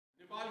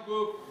नेपालको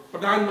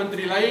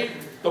प्रधानमन्त्रीलाई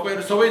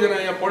तपाईहरु सबैजना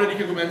यहाँ पढे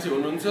लेखेको मान्छे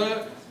हुनुहुन्छ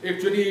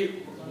एकचोटी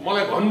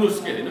मलाई भन्नुस्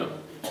के हैन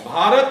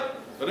भारत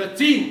र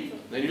चीन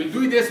यो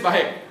दुई देश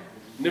बाहेक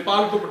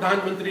नेपालको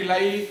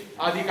प्रधानमन्त्रीलाई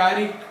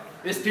आधिकारिक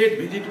स्टेट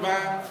भिजिटमा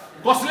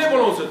कसले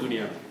बोलाउँछ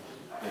दुनियामा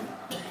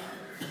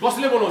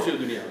कसले बोलाउँछ यो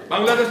दुनियामा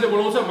बंगलादेशले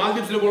बोलाउँछ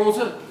मालदिप्सले बोलाउँछ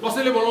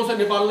कसैले बोलाउँछ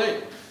नेपाललाई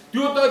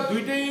त्यो त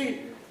दुईटै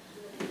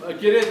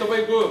के रे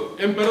तपाईको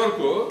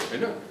एम्पररको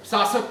हैन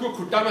शासकको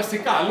खुट्टामा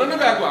सिक्का हाल्न न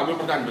गएको हाम्रो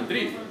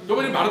प्रधानमन्त्री त्यो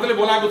पनि भारतले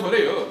बोलाएको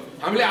थोरै हो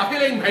हामीले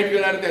आफैलाई इन्भाइट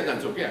गराएर त्यहाँ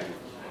जान्छौं के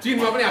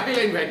चीनमा पनि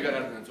आफैलाई इन्भाइट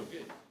गराएर जान्छौं के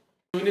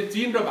किनभने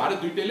चीन र भारत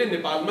दुईटैले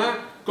नेपालमा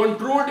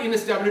कन्ट्रोल्ड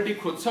इन्स्टेबिलिटी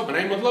खोज्छ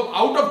भनाइ मतलब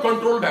आउट अफ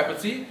कन्ट्रोल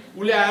भएपछि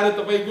उले आएर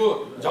तपाईको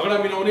झगडा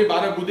मिलाउने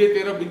 12 बुँदे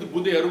 13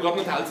 बुँदेहरु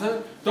गर्न थाल्छ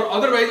तर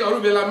अदरवाइज अरु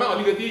बेलामा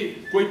अलिकति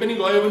कोही पनि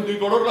गयो भने 2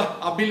 करोड ल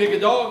आप भी लेके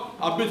जाओ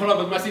आप भी थोड़ा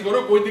बदमाशी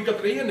करो कोई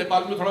दिक्कत नहीं है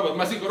नेपाल में थोड़ा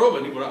बदमाशी करो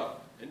भन्ने कुरा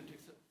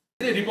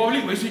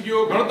रिपब्लिक भइसक्यो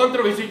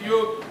गणतन्त्र भइसक्यो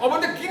अब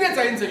त किन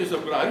चाहिन्छ यो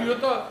सब कुराहरु यो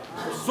त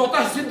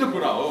स्वतः सिद्ध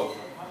कुरा हो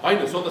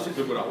हैन स्वतः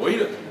सिद्ध कुरा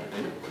होइन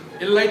हैन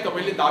यसलाई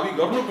तपाईले दाबी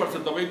गर्नुपर्छ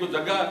तपाईको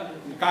जग्गा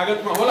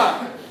कागजमा होला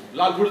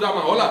लाल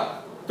खुर्जामा होला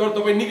तर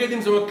तपाई निकै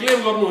दिनसम्म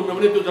क्लेम गर्नुहुन्न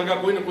भने त्यो जग्गा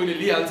कोही न कोहीले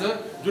लिइहाल्छ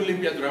जुन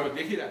लिम्पियाजुरामा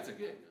देखिरहेछ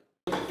के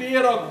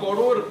 13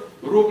 करोड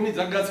रोक्ने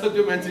जग्गा छ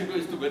त्यो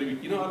मान्छेको यस्तो गरिबी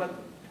किन होला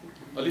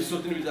अलि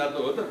सोच्ने विचार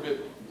त हो त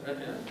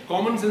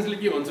कमन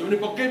सेन्सले के भन्छ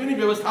भने पक्कै पनि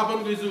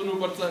व्यवस्थापनको इस्यु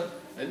हुनुपर्छ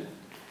हैन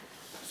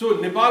सो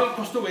नेपाल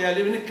कस्तो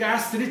भइहाल्यो भने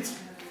क्याश रिच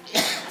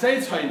चाहिँ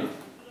छैन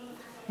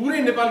पुरै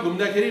नेपाल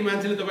घुम्दाखेरि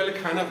मान्छेले तपाईले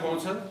खाना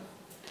खुवाउँछ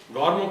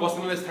घरमा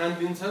बस्नलाई स्थान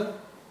दिन्छ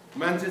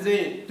मान्छे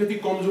चाहिँ त्यति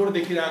कमजोर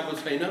देखिरहेको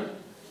छैन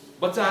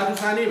बच्चाहरु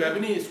सानै भए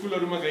पनि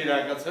स्कुलहरुमा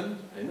गइरहेका छन्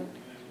हैन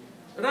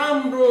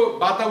राम्रो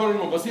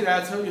वातावरणमा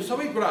बसिरहेछ यो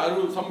सबै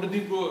कुराहरु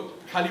समृद्धिको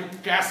खाली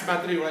क्याश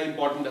मात्रै एउटा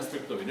इम्पोर्टेन्ट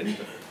एस्पेक्ट त होइन नि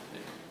त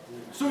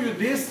सो यो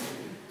देश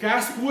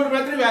क्याश पुअर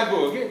मात्रै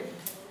भएको हो के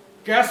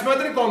क्याश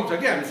मात्रै कम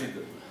छ के हामीसित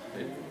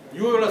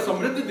यो एउटा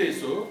समृद्ध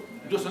देश हो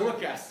जोसँग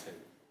क्याश छैन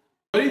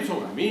गरिब छौं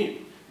हामी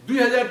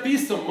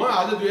 2030 सम्म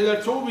आज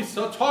 2024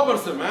 छ 6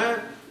 वर्षमा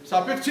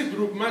सापेक्षित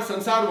रूपमा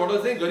संसारबाट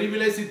चाहिँ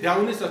गरिबीलाई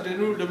सिध्याउने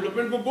सस्टेनेबल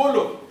डेभलपमेन्टको गोल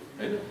हो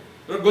हैन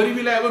र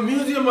गरिबीलाई अब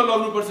म्युजियममा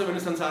लग्नु पर्छ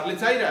भन्ने संसारले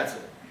चाहिरहेछ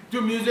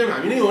त्यो म्युजियम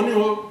हामी नै हो नि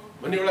हो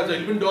भन्ने एउटा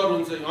जहिले पनि डर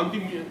हुन्छ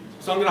अन्तिम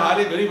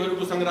संग्रहालय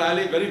गरिबहरुको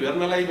संग्रहालय गरिब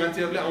हेर्नलाई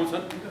मान्छेहरुले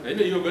आउँछन्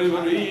हैन यो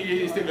गरिबहरु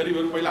यस्तै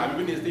गरिबहरु पहिला हामी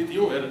पनि यस्तै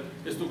थियौं हेर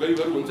यस्तो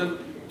गरिबहरु हुन्छन्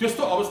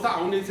त्यस्तो अवस्था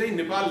आउने चाहिँ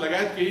नेपाल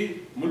लगायत केही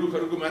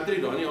मुलुकहरुको मात्रै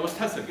रहने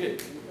अवस्था छ के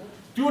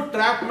त्यो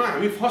ट्र्यापमा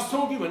हामी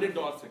फस्छौं कि भन्ने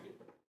डर छ के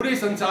पुरै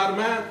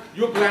संसारमा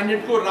यो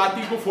प्लेनेटको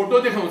रातिको फोटो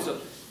देखाउँछ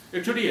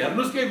एकचोटी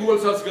हेर्नुस् के गुगल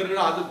सर्च गरेर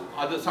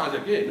आज साँझ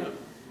के हैन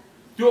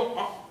त्यो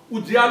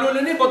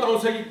उज्यालोले नै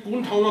बताउँछ कि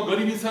कुन ठाउँमा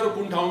गरिबी छ र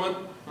कुन ठाउँमा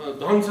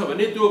धन छ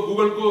भने त्यो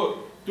गुगलको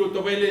त्यो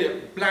तपाईले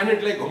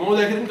प्लेनेटलाई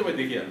घुमाउँदाखेरि पनि तपाई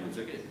देखिहाल्नुहुन्छ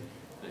के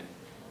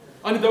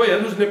अनि तपाई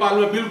हेर्नुस्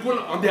नेपालमा बिल्कुल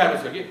अँध्यारो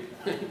छ के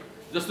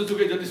जस्तो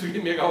सुकै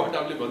जतिसुकै मेगावाट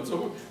हामीले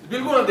भन्छौं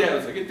बिल्कुल अँध्यारो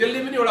छ के त्यसले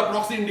पनि एउटा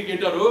प्रक्सी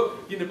इन्डिकेटर हो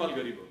कि नेपाल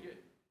गरिब हो के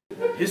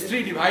history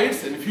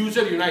divides and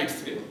future unites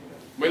के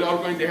मैले अरु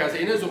कहीं देखाएको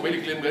छैन सो मैले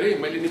क्लेम गरे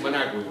मैले नि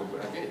बनाएको यो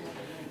कुरा के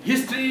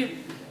हिस्ट्री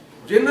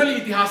जनरली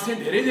इतिहास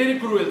चाहिँ धेरै धेरै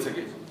क्रुएल छ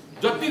के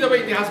जति तपाई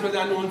इतिहासमा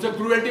जान्नुहुन्छ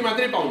क्रुएल्टी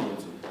मात्रै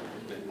पाउनुहुन्छ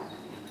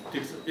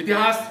ठीक छ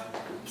इतिहास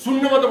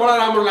सुन्नमा त बडा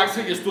राम्रो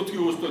लाग्छ यस्तो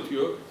थियो उस्तो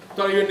थियो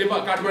तर यो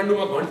नेपाल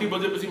काठमाडौँमा घण्टी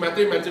बजेपछि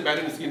मात्रै मान्छे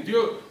बाहिर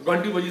निस्किन्थ्यो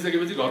घण्टी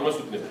बजिसकेपछि घरमा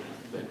सुत्ने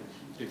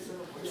ठीक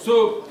छ सो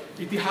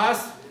इतिहास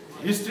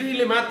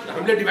हिस्ट्रीले मात्र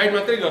हामीले डिभाइड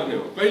मात्रै गर्ने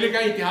हो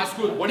कहिलेकाहीँ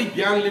इतिहासको बढी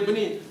ज्ञानले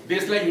पनि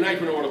देशलाई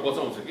युनाइट हुनबाट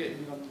बचाउँछ के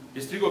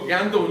हिस्ट्रीको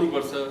ज्ञान त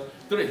हुनुपर्छ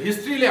तर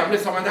हिस्ट्रीले हामीले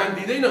समाधान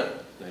दिँदैन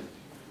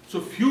सो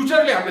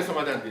फ्युचरले हामीले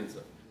समाधान दिन्छ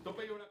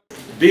तपाई एउटा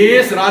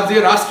देश राज्य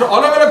राष्ट्र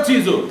अलग अलग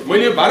चीज हो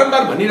मैले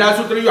बारम्बार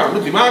भनिरहेको छु तर यो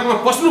हाम्रो दिमागमा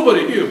पस्नु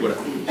पर्यो कि यो कुरा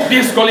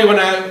देश कसले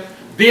बनायो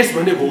देश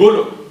भन्ने भूगोल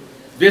हो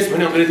देश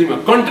भन्ने अंग्रेजीमा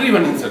कन्ट्री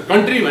भनिन्छ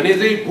कन्ट्री भने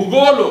चाहिँ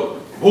भूगोल हो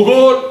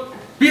भूगोल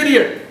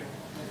पिरियड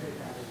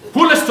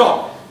फुल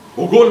स्टप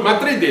भूगोल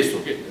मात्रै देश हो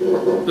के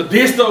त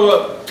देश त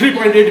अब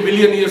 3.8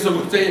 बिलियन इयर्स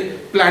अगो चाहिँ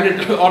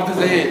प्लेनेट अर्थ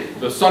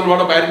चाहिँ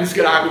सनबाट बाहिर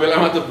निस्केर आएको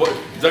बेलामा त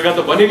जग्गा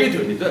त बनेकै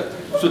थियो नि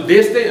त सो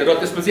देश चाहिँ र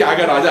त्यसपछि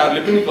आगा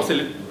राजाहरूले पनि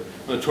कसैले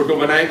छोटो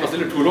बनाए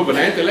कसैले ठुलो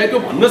बनाए त्यसलाई त्यो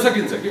भन्न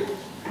सकिन्छ के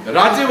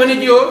राज्य भने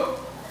के हो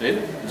हैन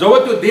जब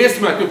त्यो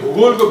देशमा त्यो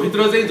भूगोलको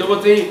भित्र चाहिँ जब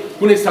चाहिँ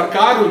कुनै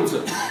सरकार हुन्छ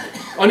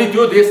अनि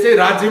त्यो देश चाहिँ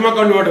राज्यमा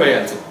कन्भर्ट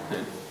भइहाल्छ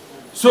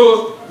सो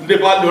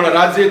नेपाल एउटा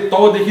राज्य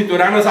तबदेखि त्यो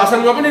राणा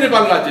शासनमा पनि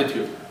नेपाल राज्य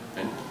थियो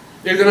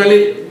एकजनाले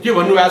के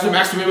भन्नुभएको छ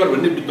म्याक्स वेबर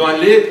भन्ने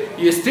विद्वानले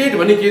यो स्टेट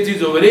भन्ने के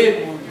चीज हो भने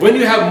when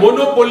you have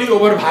monopoly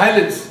over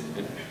violence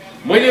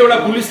मैले एउटा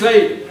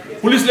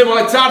पुलिसले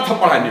मलाई 4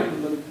 थप्पड हान्यो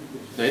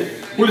हैन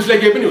पुलिसलाई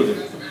केही पनि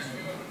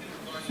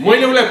हुँदैन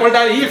मैले उलाई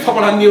पल्टाएर एक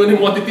थप्पड हान्दियो भने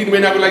म 3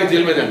 महिनाको लागि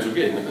जेलमा जान्छु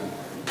के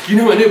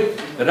किनभने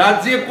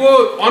राज्यको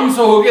अंश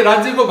हो के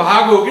राज्यको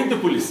भाग हो कि त्यो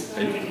पुलिस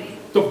हैन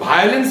त्यो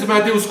भायोलेन्स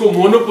माथि उसको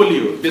मोनोपोली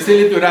हो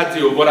त्यसैले त्यो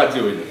राज्य हो राज्य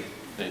होइन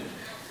हैन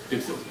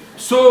ठीक छ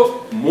सो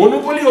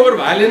मोनोपोली ओभर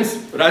भायोलेन्स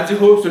राज्य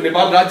हो सो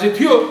नेपाल राज्य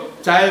थियो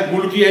चाहे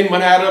मुलुकी ऐन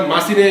बनाएर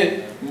मासिने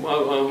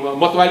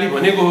मतवाली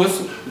भनेको होस्,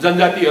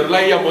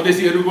 जनजातिहरूलाई या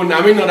मधेसीहरूको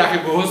नामै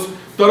नराखेको होस्,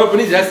 तर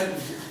पनि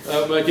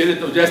के अरे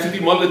ज्यास्थिति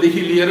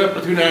मल्लदेखि लिएर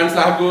पृथ्वीनारायण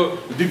शाहको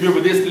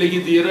दिव्योपदेशदेखि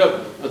लिएर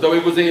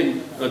तपाईँको चाहिँ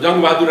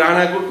जङ्गबहादुर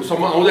राणाको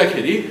सम्म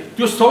आउँदाखेरि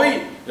त्यो सबै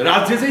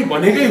राज्य चाहिँ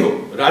भनेकै हो।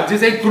 राज्य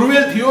चाहिँ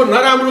क्रुएल थियो,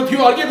 नराम्रो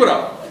थियो, अर्कै कुरा,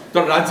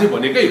 तर राज्य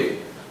भनेकै हो।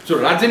 सो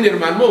राज्य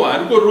निर्माणमा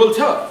उहाँहरूको रोल छ।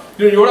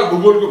 त्यो एउटा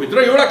भूगोलको भित्र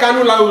एउटा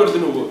कानुन लागू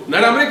गरिदिनु हो,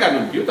 नराम्रै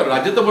कानुन थियो, तर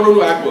राज्य त बनाउनु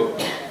भएको हो।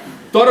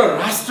 तर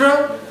राष्ट्र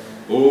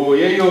हो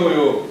यही हो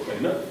यो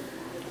होइन,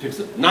 ठिक छ।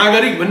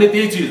 नागरिक भन्ने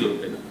त्यही चिज हो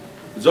होइन।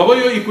 जब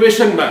यो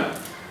इक्वेसनमा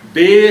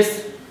देश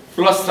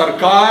प्लस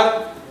सरकार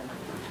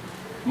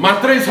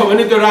मात्रै छ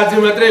भने त्यो राज्य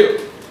मात्रै हो।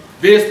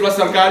 देश प्लस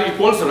सरकार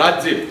इक्वल्स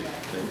राज्य।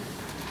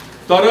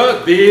 तर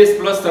देश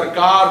प्लस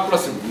सरकार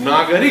प्लस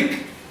नागरिक,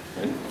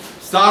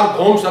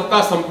 सार्वभौम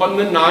सत्ता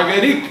सम्पन्न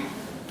नागरिक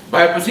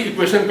भएपछि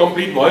इक्वेसन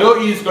कम्प्लिट भयो।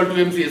 E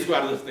 =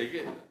 MC² जस्तै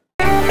के।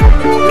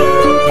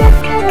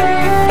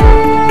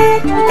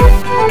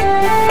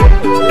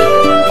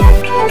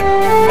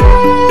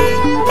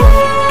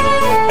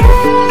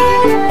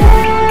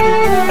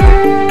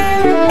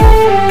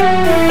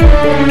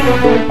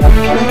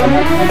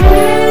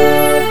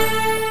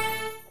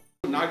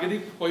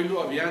 नागरिक पहिलो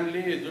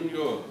अभियानले जुन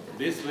यो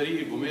देशभरि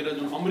घुमेर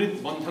जुन अमृत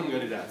मन्थन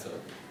गरिरहेछ,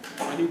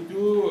 अनि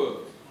त्यो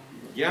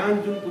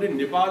ज्ञान जुन पुरै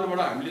नेपालबाट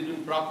हामीले जुन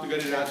प्राप्त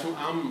गरिरहेछौँ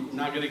आम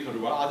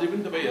नागरिकहरूबाट, अझै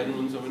पनि तपाईँ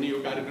हेर्नुहुन्छ भने यो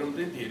कार्यक्रम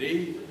चाहिँ धेरै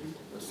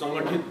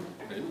सङ्गठित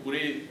होइन,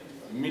 पुरै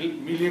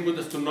मिलेको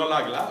जस्तो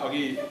नलाग्ला।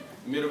 अघि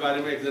मेरो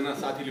बारेमा एकजना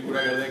साथीले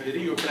कुरा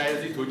गर्दाखेरि यो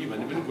प्रायोजित हो कि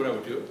भन्ने पनि कुरा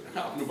उठ्यो,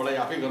 आफ्नो पढाइ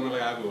आफै गर्न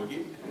लगाएको हो कि।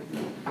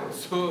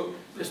 सो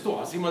यस्तो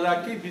हँसी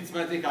मजाककै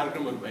बिचमा चाहिँ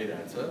कार्यक्रमहरू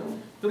भइरहेछ।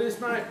 तर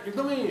यसमा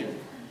एकदमै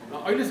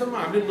अहिलेसम्म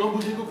हामीले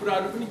नबुझेको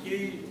कुराहरू पनि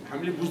केही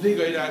हामीले बुझ्दै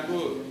गइरहेको।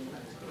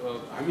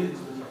 हामी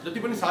जति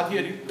पनि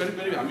साथीहरू करिब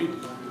करिब हामी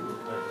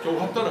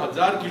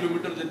 74,000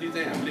 किलोमिटर जति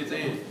चाहिँ हामीले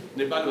चाहिँ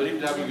नेपालभरि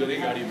ट्राभल गरेँ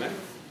गाडीमा।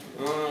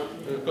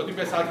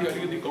 कतिपय साथी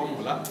अलिकति कम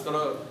होला, तर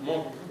म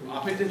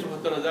आफै चाहिँ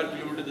 74,000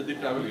 किलोमिटर जति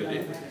ट्राभल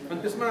गरेँ। अनि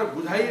त्यसमा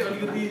बुझाइ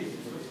अलिकति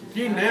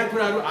केही नयाँ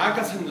कुराहरू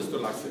आएका छन् जस्तो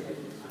लाग्छ।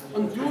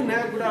 अनि त्यो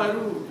नयाँ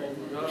कुराहरू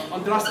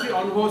अन्तर्राष्ट्रिय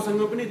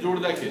अनुभवसँग पनि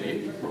जोड्दाखेरि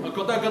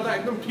कता कता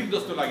एकदम ठिक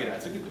जस्तो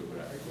लागिरहेछ कि त्यो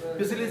कुरा।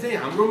 त्यसैले चाहिँ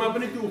हाम्रोमा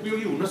पनि त्यो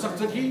उपयोगी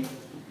हुनसक्छ कि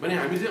भने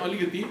हामी चाहिँ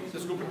अलिकति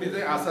त्यसको प्रति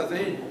चाहिँ आशा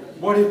चाहिँ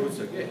बढेको छ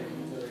के।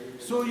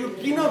 सो यो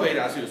किन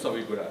भइरहेछ यो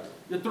सबै कुरा,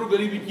 यत्रो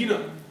गरिबी किन?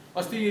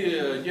 अस्ति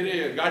के अरे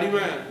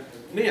गाडीमा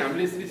नै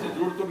हामीले यसरी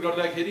जोडतोड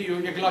गर्दाखेरि यो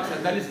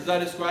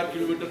 1,47,000 स्क्वायर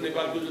किलोमिटर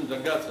नेपालको जुन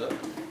जग्गा छ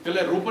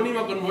त्यसलाई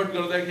रोपनीमा कन्भर्ट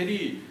गर्दाखेरि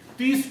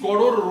 30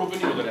 करोड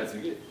रोपनी हुँदो रहेछ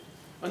कि।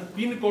 अनि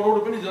 3 करोड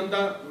पनि जनता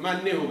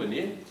मान्ने हो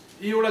भने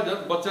एउटा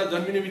बच्चा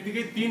जन्मिने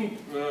बित्तिकै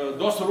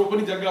 10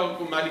 रोपनी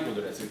जग्गाको मालिक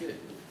हुँदो रहेछ कि।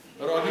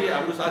 र अघि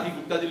हाम्रो साथी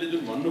गुप्ताजीले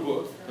जुन भन्नुभयो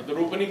त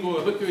रोपनीको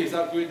त्यो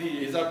हिसाबको यदि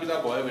हिसाब किताब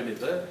भयो भने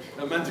त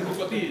मान्छेको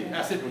कति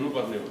एसेट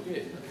हुनुपर्ने हो कि।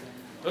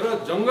 तर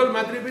जङ्गल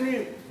मात्रै पनि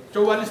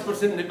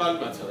 44%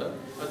 नेपालमा छ।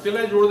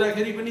 त्यसलाई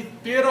जोड्दाखेरि पनि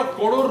 13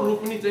 करोड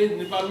रोपनी चाहिँ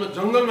नेपालमा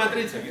जङ्गल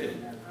मात्रै छ कि।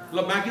 ल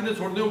बाँकी त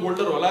छोडिदिउँ,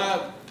 बोल्डर होला,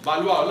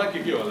 बालुवा होला, के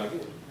होला कि।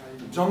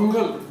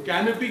 जङ्गल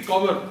क्यानोपी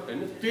कभर होइन,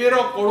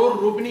 13 करोड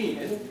रोपनी।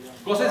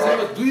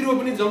 कसैसँग 2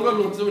 रोपनी जङ्गल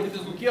हुन्छ भने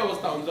त्यसको के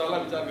अवस्था हुन्छ होला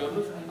विचार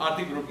गर्नुहोस्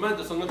आर्थिक रूपमा।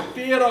 जससँग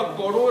 13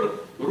 करोड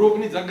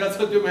रोपनी जग्गा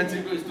छ त्यो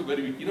मान्छेको यस्तो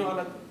गरिबी किन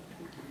होला?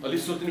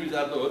 अलिक सोच्ने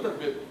विचार त हो त।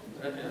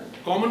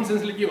 कमन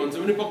सेन्सले के भन्छ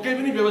भने पक्कै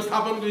पनि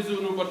व्यवस्थापनको इस्यु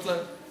हुनुपर्छ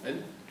होइन।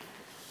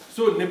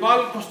 सो नेपाल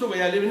कस्तो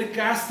भइहाल्यो भने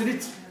क्यास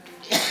रिच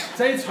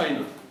चाहिँ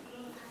छैन।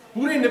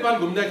 पुरै नेपाल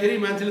घुम्दाखेरि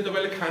मान्छेले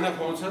तपाईँले खाना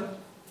खुवाउँछ,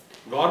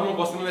 घरमा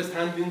बस्नलाई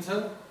स्थान दिन्छ,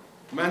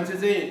 मान्छे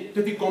चाहिँ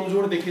त्यति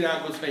कमजोर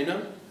देखिरहेको छैन,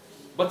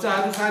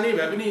 बच्चाहरू सानै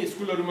भए पनि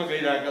स्कुलहरूमा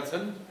गइरहेका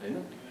छन् होइन,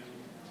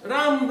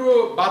 राम्रो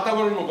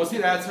वातावरणमा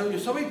बसिरहेछ। यो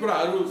सबै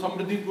कुराहरू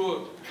समृद्धिको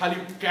खालि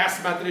क्यास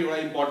मात्रै एउटा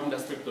इम्पोर्टेन्ट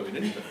एस्पेक्ट त होइन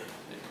नि त।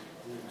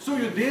 सो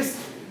यो देश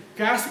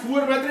क्यास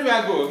पुवर मात्रै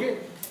भएको हो कि,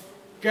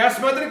 क्यास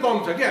मात्रै कम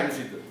छ कि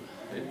हामीसित।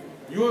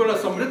 यो एउटा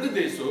समृद्ध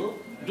देश हो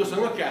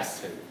जोसँग क्यास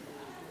छैन।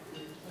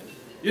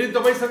 यदि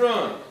तपाईँसँग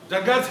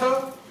जग्गा छ,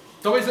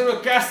 तपाईँसँग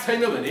क्यास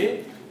छैन भने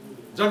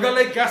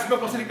जग्गालाई क्यासमा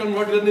कसरी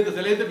कन्भर्ट गर्ने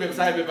त्यसैलाई त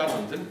व्यवसाय व्यापार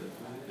भन्छ नि त।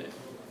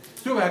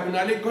 त्यो भएको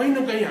हुनाले कहीँ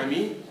न कहीँ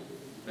हामी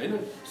होइन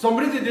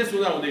समृद्ध देश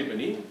हुँदाहुँदै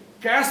पनि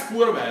क्यास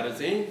पुवर भएर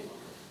चाहिँ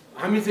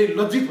हामी चाहिँ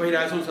लज्जित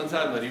भइरहेछौँ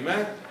संसारभरिमा।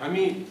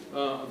 हामी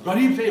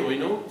गरिब चाहिँ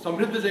होइनौँ,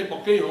 समृद्ध चाहिँ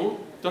पक्कै हौँ,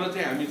 तर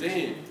चाहिँ हामी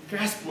चाहिँ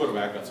क्यास पुवर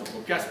भएका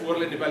छौँ। क्यास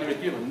पुवरलाई नेपालीमा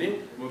के भन्ने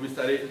म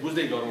बिस्तारै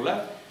बुझ्दै गरौँला,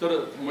 तर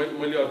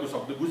मैले अर्को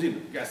शब्द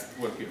बुझिनँ क्यास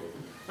पुवर के हो।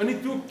 अनि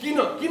त्यो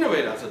किन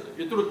भइरहेछ त?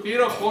 यत्रो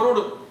 13 करोड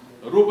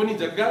रोपनी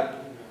जग्गा,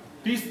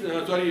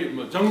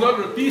 जङ्गल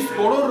र 30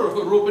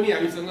 करोड रोपनी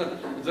हामीसँग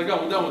जग्गा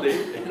हुँदाहुँदै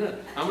होइन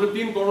हाम्रो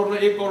 3 करोड र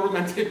 1 करोड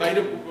मान्छे बाहिर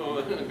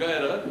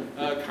गएर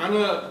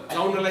खाना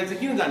लाउनलाई चाहिँ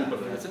किन जानु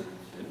परिरहेछ?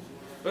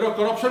 र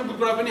करप्सनको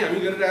कुरा पनि हामी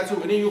गरिरहेछौँ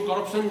भने यो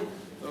करप्सन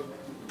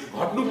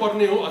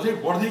घट्नुपर्ने हो, अझै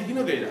बढ्दै किन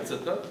गइरहेछ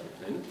त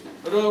होइन।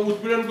 र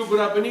उत्पीडनको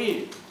कुरा पनि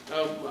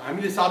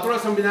हामीले 7वटा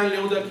संविधान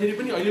ल्याउँदाखेरि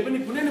पनि अहिले पनि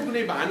कुनै न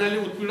कुनै बहानाले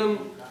उत्पीडन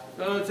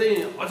चाहिँ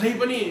अझै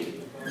पनि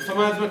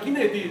समाजमा किन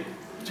यति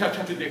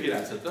क्षति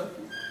देखिरहेछ त?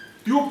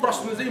 त्यो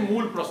प्रश्न चाहिँ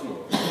मूल प्रश्न हो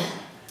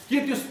के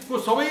त्यसको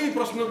सबै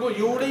प्रश्नको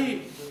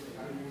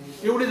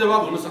एउटै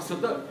जवाब हुन सक्छ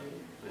त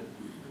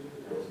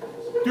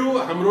त्यो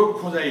हाम्रो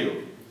खोजाइ हो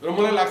र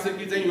मलाई लाग्छ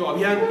कि चाहिँ यो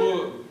अभियानको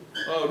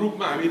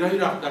रूपमा हामी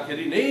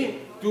रहिराख्दाखेरि नै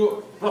त्यो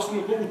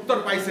प्रश्नको उत्तर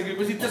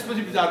पाइसकेपछि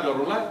त्यसपछि विचार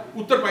गरौँला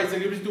उत्तर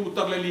पाइसकेपछि त्यो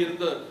उत्तरलाई लिएर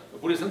त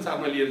पुरै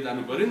संसारमा लिएर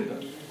जानु पर्यो नि त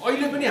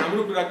अहिले पनि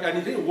हाम्रो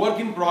कुराकानी चाहिँ वर्क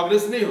इन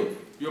प्रोग्रेस नै हो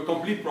यो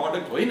कम्प्लिट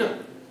प्रोडक्ट होइन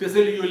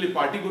त्यसैले यसले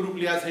पार्टीको रूप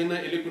लिएको छैन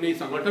यसले कुनै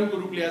संगठनको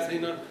रूप लिएको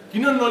छैन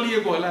किन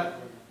नलिएको होला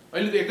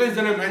अहिले त 21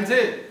 जना मान्छे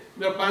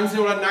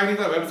 500 वटा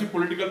नागरिकता भएपछि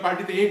पोलिटिकल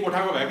पार्टी त यही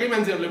कोठामा भएकै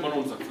मान्छेहरूले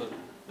बनाउन सक्छ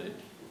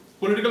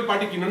पोलिटिकल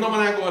पार्टी किन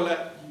नबनाएको होला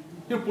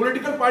त्यो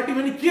पोलिटिकल पार्टी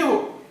भने के हो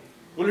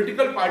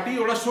पोलिटिकल पार्टी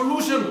एउटा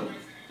सोल्युसन हो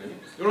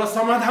एउटा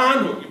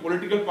समाधान हो कि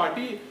पोलिटिकल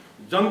पार्टी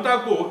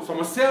जनताको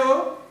समस्या हो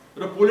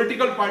र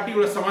पोलिटिकल पार्टी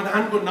एउटा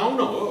समाधानको नाउँ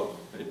न हो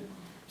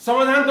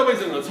समाधान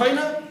तपाईसँग छैन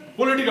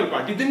पोलिटिकल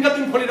पार्टी दिनका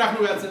दिन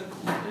खोलिराख्नु भएको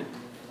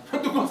छ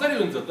त्यो कसरी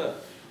हुन्छ त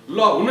ल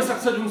हुन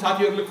सक्छ जुन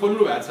साथीहरूले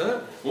खोल्नु भएको छ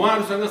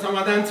उहाँहरूसँग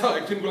समाधान छ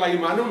एकछिनको लागि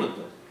मानौँ न त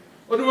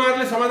अनि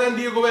उहाँहरूले समाधान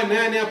दिएको भए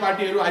नयाँ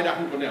पार्टीहरू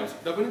आइराख्नु पर्ने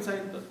आवश्यकता पनि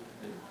छैन त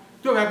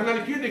त्यो भएको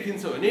हुनाले के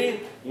देखिन्छ भने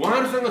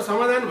उहाँहरूसँग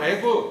समाधान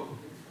भएको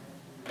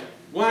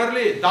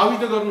उहाँहरूले दावी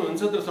त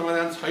गर्नुहुन्छ तर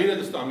समाधान छैन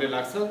जस्तो हामीलाई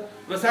लाग्छ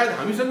र सायद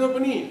हामीसँग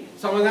पनि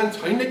समाधान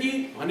छैन कि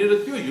भनेर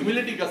त्यो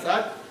ह्युमिलिटीका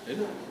साथ हैन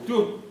त्यो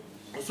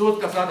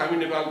सोचका साथ हामी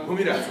नेपाल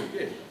घुमिरहेछौँ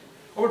के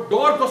अब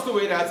डर कस्तो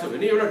भइरहेछ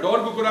भने एउटा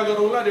डरको कुरा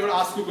गरौँला र एउटा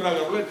आशको कुरा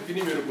गरौँला त्यति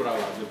नै मेरो कुरा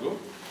हो आजको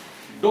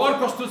डर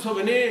कस्तो छ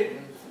भने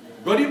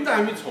गरिब त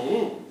हामी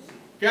छौँ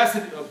क्यास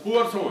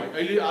पुवर छौँ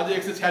अहिले आज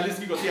 146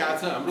 कि कति आएको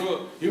छ हाम्रो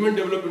ह्युमन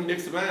डेभलपमेन्ट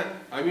इन्डेक्समा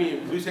हामी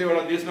 200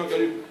 वटा देशमा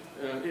करिब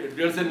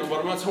 150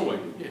 नम्बरमा छौँ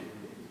अहिले के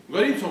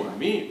गरिब छौँ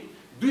हामी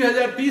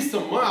 2030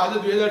 सम्म आज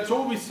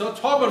 2024 छ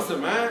 6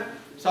 वर्षमा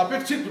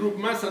सापेक्षिक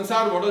रूपमा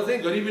संसारबाट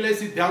चाहिँ गरिबीलाई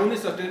सिद्ध्याउने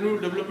सस्टेनेबल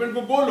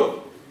डेभलपमेन्टको गोल हो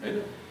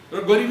हैन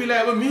र गरिबीलाई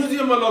अब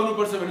म्युजियममा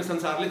लग्नुपर्छ भन्ने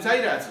संसारले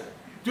चाहिरहेछ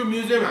त्यो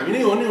म्युजियम हामी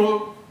नै हुने हो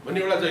भन्ने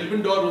एउटा जहिले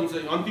पनि डर हुन्छ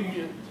अन्तिम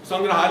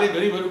संग्रहालय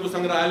गरिबहरूको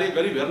संग्रहालय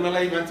गरिब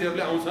हेर्नलाई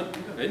मान्छेहरूले आउँछन्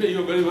हैन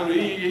यो गरिबहरू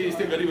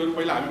यस्तै गरिबहरू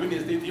पहिला हामी पनि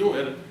यस्तै थियौँ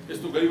हेर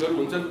यस्तो गरिबहरू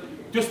हुन्छन्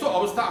त्यस्तो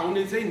अवस्था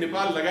आउने चाहिँ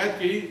नेपाल लगायत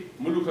केही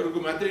मुलुकहरूको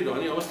मात्रै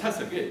रहने अवस्था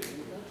छ के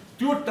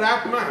त्यो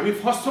ट्र्यापमा हामी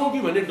फस्छौँ कि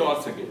भन्ने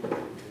डर छ के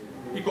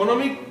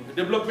इकोनोमिक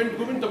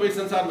डेभलपमेन्टको पनि तपाईँ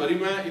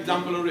संसारभरिमा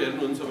इक्जाम्पलहरू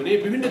हेर्नुहुन्छ भने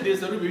विभिन्न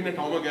देशहरू विभिन्न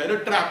ठाउँमा गएर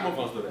ट्र्यापमा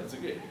फस्दो रहेछ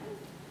के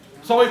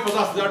सबै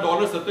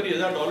 $50,000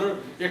 $70,000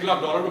 $1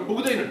 लाख मा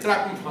पुग्दैन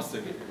ट्र्यापमा फस्छ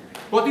के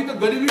कति त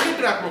गरिबीकै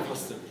ट्र्यापमा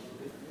फस्छ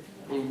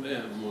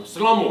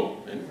स्लम हो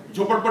हैन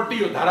झोपडपट्टी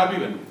हो धारावी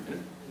भन्ने हैन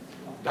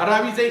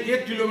धारावी चाहिँ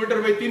 1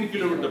 किलोमिटर बाइ 3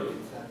 किलोमिटर हो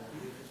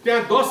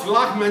त्यहाँ 10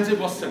 लाख मान्छे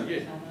बस्छन् के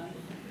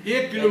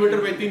 1 किलोमिटर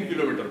बाइ 3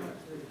 किलोमिटरमा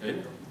हैन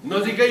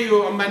नजिकै यो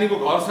अम्बानीको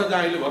घर छ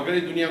जहाँ अहिले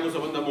भर्खरै दुनियाँको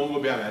सबभन्दा महँगो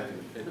बिहा भएको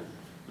थियो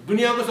हैन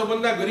दुनियाँको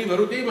सबभन्दा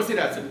गरिबहरू त्यही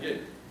बसिरहेछन् के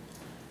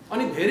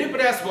अनि धेरै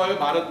प्रयास भयो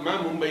भारतमा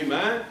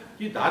मुम्बईमा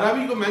कि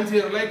धारावीको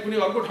मान्छेहरूलाई कुनै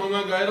अर्को ठाउँमा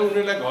गएर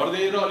उनीहरूलाई घर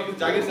दिएर अलिकति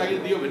जागिर सागिर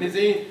दियो भने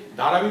चाहिँ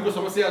धारावीको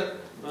समस्या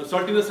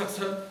सल्टिन सक्छ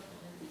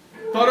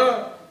तर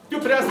त्यो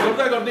प्रयास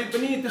गर्दा गर्दै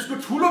पनि त्यसको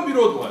ठुलो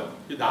विरोध भयो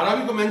कि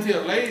धारावीको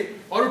मान्छेहरूलाई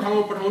अरू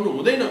ठाउँमा पठाउनु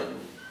हुँदैन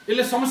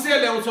यसले समस्या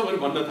ल्याउँछ भनेर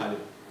भन्न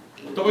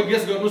थाल्यो तपाईँ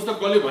गेस गर्नुहोस् त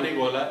कसले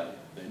भनेको होला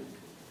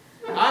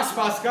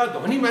आसपासका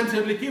धनी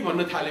मान्छेहरूले के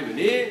भन्न थाले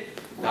भने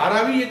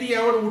धारावी यदि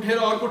यहाँबाट उठेर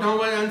अर्को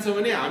ठाउँमा जान्छ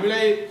भने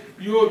हामीलाई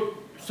यो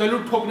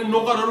सल्युट ठोक्ने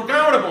नोकरहरू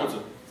कहाँबाट पाउँछ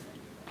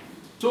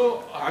सो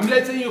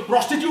हामीलाई चाहिँ यो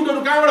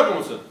प्रस्टिट्युटहरू कहाँबाट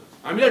पाउँछ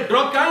हामीलाई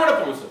ड्रग कहाँबाट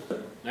पाउँछ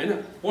हैन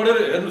पढेर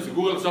हेर्नुहोस्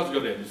गुगल सर्च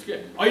गरेर हेर्नुहोस् के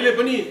अहिले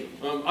पनि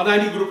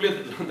अदानी ग्रुपले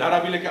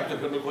धारावीलाई क्याप्चर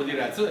गर्न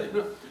खोजिरहेछ हैन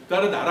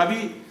तर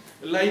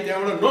धारावीलाई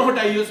त्यहाँबाट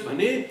नहटाइयोस्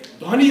भने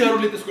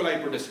धनीहरूले त्यसको लागि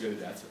प्रोटेस्ट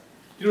गरिरहेछ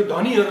किनभने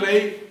धनीहरूलाई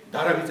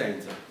धारावी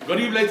चाहिन्छ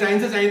गरिबलाई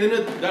चाहिन्छ चाहिँदैन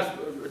द्याट्स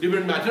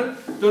डिफरेन्ट म्याटर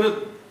तर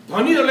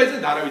धनीहरूलाई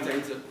चाहिँ धारावी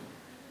चाहिन्छ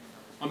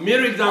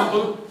मेरो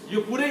इक्जाम्पल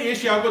यो पुरै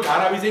एसियाको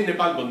धारावी चाहिँ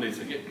नेपाल बन्दैछ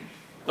के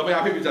तपाईँ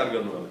आफै विचार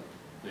गर्नु होला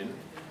हैन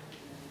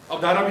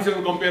अब धारावीसँग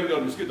कम्पेयर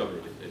गर्नुहोस् कि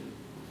तपाईँले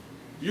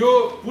यो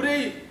पुरै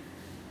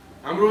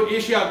हाम्रो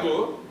एसियाको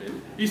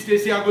इस्ट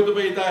एसियाको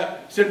तपाईँ यता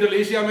सेन्ट्रल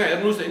एसियामा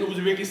हेर्नुहोस् हैन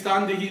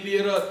उज्बेकिस्तानदेखि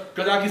लिएर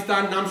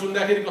कजाकिस्तान नाम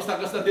सुन्दाखेरि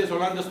कस्ता कस्ता देश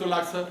होला जस्तो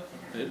लाग्छ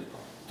हैन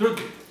तर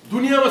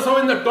दुनियाँमा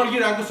सबैभन्दा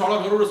टल्किरहेको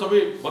सडकहरू र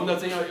सबैभन्दा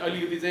चाहिँ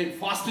अलिकति चाहिँ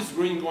फास्टेस्ट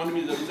ग्रोइङ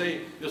इकोनोमिजहरू चाहिँ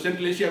यो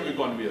सेन्ट्रल एसियाको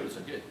इकोनोमीहरू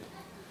छ के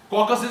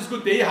ककससको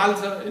त्यही हाल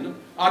छ हैन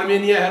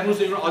आर्मेनिया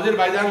हेर्नुहोस् एउटा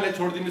अजरबाइजानलाई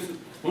छोडिदिनुहोस्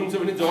हुन्छ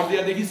भने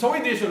जर्जियादेखि सबै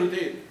देशहरू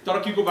चाहिँ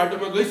तरक्कीको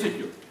बाटोमा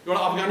गइसक्यो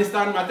एउटा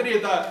अफगानिस्तान मात्रै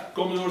यता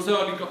कमजोर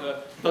छ अलिक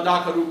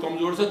तजाकहरू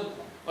कमजोर छ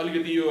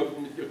अलिकति यो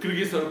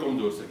किर्गिजहरू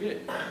कमजोर छ के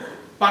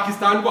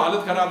पाकिस्तानको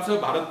हालत खराब छ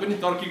भारत पनि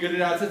तरक्की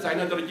गरिरहेछ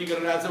चाइना तरक्की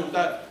गरिरहेछ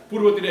उता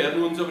पूर्वतिर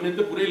हेर्नुहुन्छ भने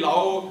त पुरै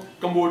लाओ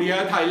कम्बोडिया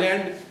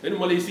थाइल्यान्ड हैन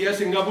मलेसिया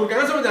सिङ्गापुर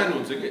कहाँसम्म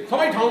जानुहुन्छ के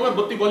सबै ठाउँमा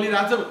बत्ती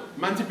बलिरहेछ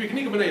मान्छे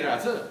पिकनिक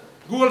बनाइरहेछ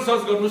गुगल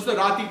सर्च गर्नुहोस् त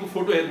रातिको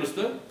फोटो हेर्नुहोस् त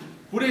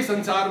पुरै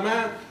संसारमा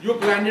यो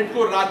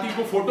प्लानेटको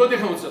रातिको फोटो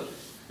देखाउँछ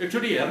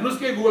एकचोटि हेर्नुहोस्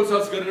के गुगल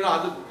सर्च गरेर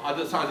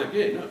आज साँझ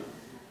के हैन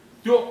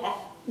त्यो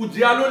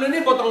उज्यालोले नै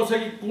बताउँछ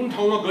कि कुन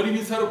ठाउँमा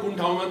गरिबी छ र कुन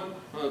ठाउँमा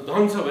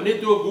धन छ भने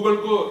त्यो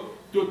गुगलको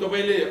त्यो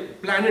तपाईले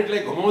प्लानेटलाई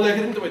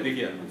घुमाउँदाखेरि पनि तपाई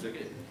देखिहाल्नुहुन्छ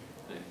के।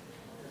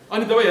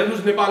 अनि तपाई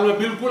हेर्नुस् नेपालमा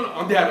बिल्कुल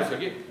अँध्यारो छ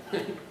के,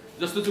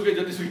 जस्तो सुकै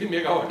जतिसुकै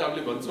मेगावाट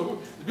हामीले भन्छौँ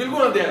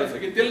बिल्कुल अँध्यारो छ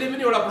कि, त्यसले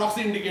पनि एउटा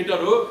प्रक्सी इन्डिकेटर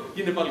हो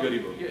कि नेपाल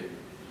गरिब हो के।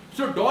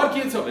 सो डर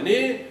के छ भने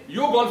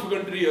यो गल्फ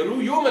कन्ट्रीहरू,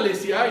 यो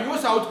मलेसिया, यो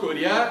साउथ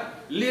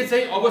कोरियाले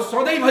चाहिँ अब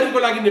सधैँभरिको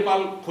लागि नेपाल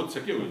खोज्छ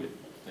के उसले,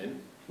 हैन।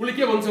 उसले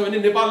के भन्छ भने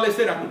नेपाललाई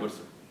यसै राख्नुपर्छ,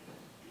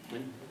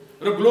 हैन।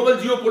 र ग्लोबल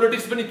जियो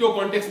पोलिटिक्स पनि त्यो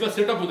कन्टेक्स्टमा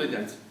सेटअप हुँदै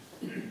जान्छ।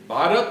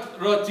 भारत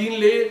र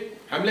चीनले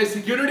हामीलाई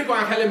सिक्युरिटीको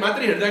आँखाले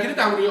मात्रै हेर्दाखेरि त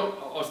हाम्रो यो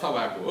अवस्था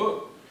भएको हो।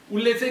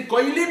 उसले चाहिँ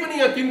कहिले पनि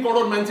यहाँ 3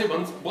 करोड मान्छे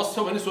बस्छ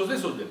भने सोच्दै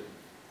सोच्दैन।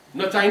 न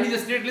चाइनिज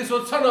स्टेटले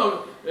सोच्छ न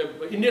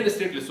इन्डियन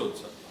स्टेटले सोच्छ।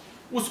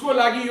 उसको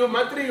लागि यो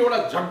मात्रै एउटा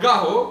जग्गा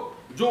हो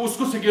जो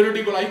उसको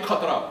सिक्युरिटीको लागि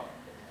खतरा हो।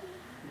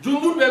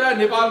 जुन बेला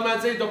नेपालमा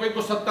चाहिँ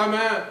तपाईको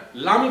सत्तामा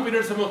लामो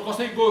पिरियडसम्म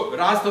कसैको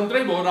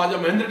राजतन्त्रै भयो, राजा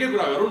महेन्द्रकै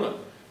कुरा गरौँ न,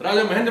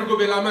 राजा महेन्द्रको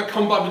बेलामा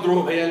खम्बा विद्रोह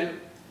भइहाल्यो।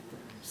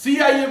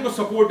 CIA को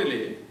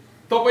सपोर्टले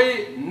तपाई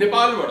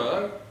नेपालबाट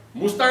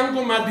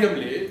मुस्ताङको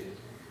माध्यमले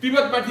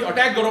तिब्बतमाथि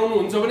अट्याक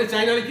गराउनुहुन्छ भने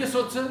चाइनाले के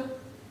सोच्छ?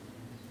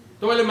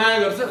 तपाईले माया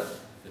गर्छ?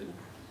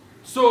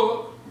 सो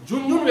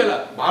जुन बेला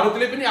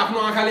भारतले पनि आफ्नो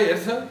आँखाले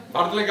हेर्छ,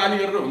 भारतलाई गाली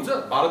गरेर हुन्छ?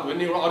 भारत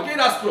भन्ने एउटा अर्कै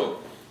राष्ट्र हो।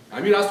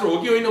 हामी राष्ट्र हो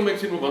कि होइन म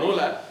एकछिनमा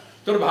भनौँला,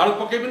 तर भारत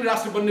पक्कै पनि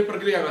राष्ट्र बन्ने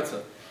प्रक्रियामा छ।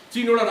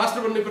 चीन एउटा राष्ट्र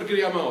बन्ने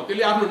प्रक्रियामा हो।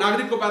 त्यसले आफ्नो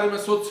नागरिकको बारेमा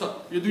सोच्छ।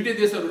 यो दुईटै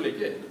देशहरूले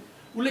के हैन।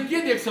 उसले के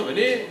देख्छ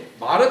भने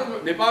भारत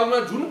नेपालमा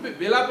जुन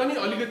बेला पनि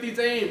अलिकति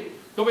चाहिँ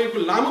तपाईको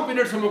लामो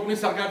पिरियडसम्म कुनै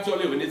सरकार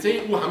चल्यो भने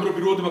चाहिँ ऊ हाम्रो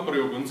विरोधमा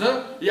प्रयोग हुन्छ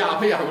या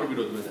आफै हाम्रो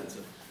विरोधमा जान्छ।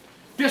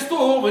 त्यस्तो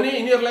हो भने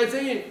यिनीहरूलाई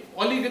चाहिँ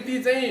अलिकति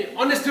चाहिँ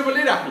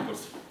अनस्टेबलै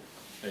राख्नुपर्छ,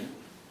 हैन।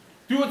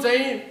 त्यो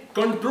चाहिँ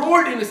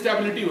कन्ट्रोल्ड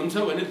इन्स्टेबिलिटी हुन्छ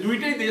भने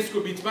दुईटै देशको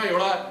बीचमा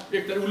एउटा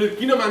एक तरह उसले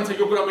किन मान्छ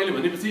यो कुरा मैले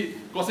भनेपछि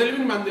कसैले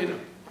पनि मान्दैन।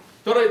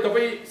 तर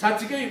तपाई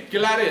साच्चीकै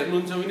केलाएर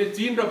हेर्नुहुन्छ भने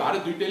चीन र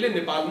भारत दुईटैले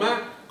नेपालमा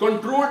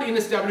कन्ट्रोल्ड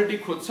इन्स्टेबिलिटी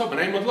खोज्छ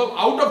भनाइ मतलब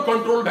आउट अफ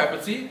कन्ट्रोल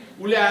भएपछि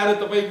उसले आएर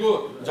तपाईको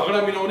झगडा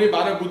मिलाउने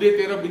 12 बुँदे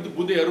 13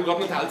 बुँदेहरू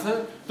गर्न थाल्छ।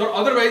 तर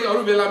अदरवाइज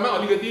अरू बेलामा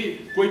अलिकति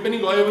कोही पनि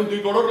गयो भने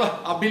 2 करोड ल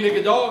आप भी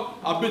लेके जाओ,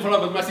 आप भी थोड़ा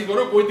बदमाशी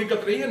करो, कोई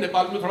दिक्कत नहीं है,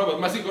 नेपाल में थोड़ा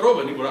बदमाशी करो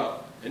भन्ने कुरा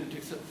हैन।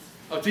 ठीक छ।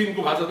 अब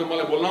चीनको भाषा त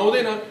मलाई बोल्न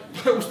आउँदैन,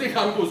 तर उस्तै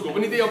खालको उसको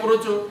पनि त्यही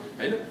अप्रोच हो,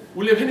 हैन।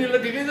 उसले पनि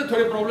यसलाई ठिकै छ,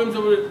 थोरै प्रब्लम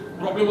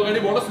अगाडि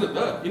बढोस् न त,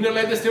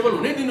 यिनीहरूलाई त स्टेबल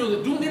हुनै दिनु,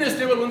 जुन दिन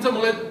स्टेबल हुन्छ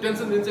मलाई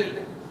टेन्सन दिन्छ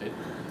यसले, हैन।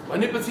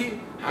 भनेपछि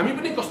हामी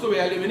पनि कस्तो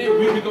भइहाल्यो भने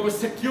we become a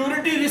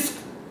security risk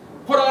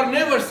for our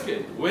neighbours के।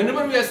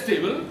 व्हेनेभर वी आर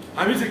स्टेबल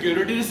हामी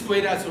सेक्युरिटी रिस्क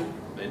भइरहेछौँ,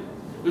 हैन।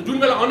 जुन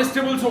बेला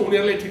अनस्टेबल छ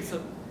उनीहरूलाई ठिक छ,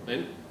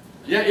 हैन।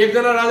 यहाँ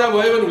एकजना राजा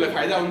भयो भने उसलाई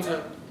फाइदा हुन्छ,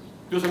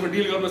 त्योसँग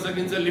डिल गर्न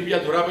सकिन्छ, लिपिया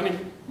धुरा पनि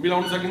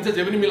मिलाउन सकिन्छ,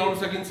 जे पनि मिलाउन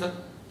सकिन्छ।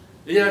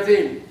 यहाँ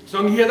चाहिँ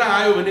संघीयता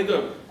आयो भने त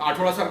 8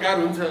 वटा सरकार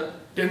हुन्छ,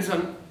 टेन्सन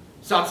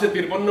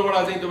 753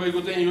 वटा चाहिँ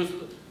तपाईको चाहिँ यो।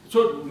 So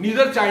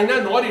निदर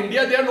China Nar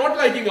India they are not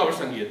liking our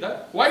संघीयता।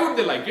 Why would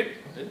they like it?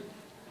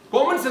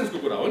 Common सेन्सको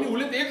कुरा हो नि।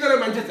 उसले त एकजना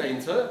मान्छे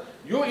चाहिन्छ।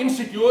 यो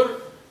इन्सिक्योर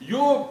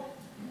यो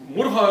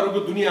मूर्खहरूको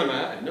दुनियाँमा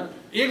हैन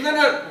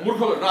एकजना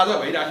मूर्ख राजा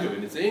भइराख्यो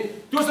भने चाहिँ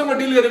त्योसँग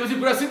डिल गरेपछि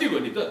कुरा सिद्धिको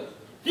नि त।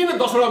 किन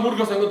 10 वटा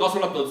मूर्खसँग 10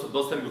 वटा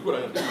 10 थरीको कुरा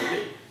गर्छु मैले?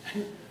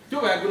 त्यो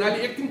भएको हुनाले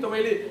एक दिन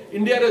तपाईले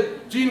इन्डिया र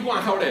चीनको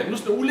आँखाबाट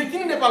हेर्नुस् न, उसले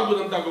किन नेपालको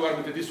जनताको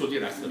बारेमा त्यति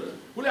सोचिरहेछ र?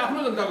 उसले आफ्नो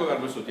जनताको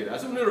बारेमा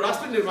सोचिरहेछ। उनीहरू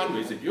राष्ट्र निर्माण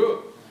भइसक्यो,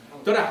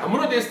 तर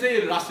हाम्रो देश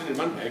चाहिँ राष्ट्र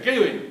निर्माण भएकै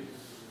होइन।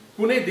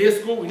 कुनै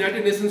देशको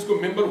युनाइटेड नेसन्सको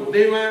मेम्बर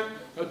हुँदैमा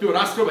त्यो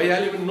राष्ट्र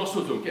भइहाल्यो भने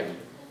नसोचौँ क्या,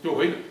 त्यो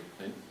होइन,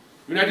 हैन।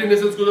 युनाइटेड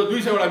नेसन्सको त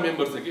 200 वटा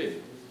मेम्बर छ के।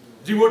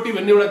 जिबोटी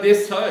भन्ने एउटा देश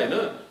छ, हैन,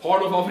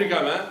 हर्न अफ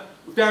अफ्रिकामा।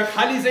 त्यहाँ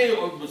खाली चाहिँ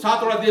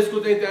 7 वटा देशको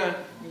चाहिँ त्यहाँ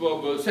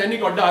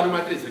सैनिक अड्डाहरू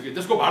मात्रै छ कि,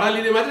 त्यसको भाडा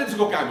लिने मात्रै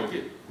त्यसको काम हो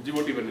कि।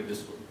 जिबोटी भन्ने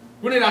देशको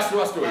कुनै राष्ट्र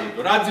होइन,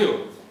 त्यो राज्य हो,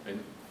 हैन।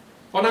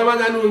 पनामा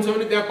जानुहुन्छ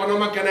भने त्यहाँ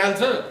पनामा क्यानाल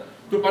छ।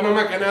 त्यो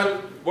पनामा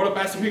क्यानालबाट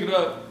पेसिफिक र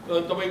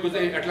तपाईको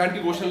चाहिँ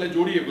एटलान्टिक ओसनलाई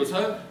जोडिएको छ।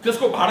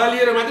 त्यसको भाडा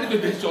लिएर मात्रै त्यो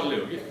देश चल्ने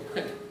हो कि।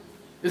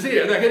 त्यसै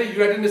हेर्दाखेरि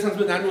युनाइटेड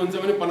नेसन्समा जानुहुन्छ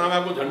भने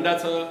पनामाको झन्डा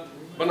छ,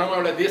 पनामा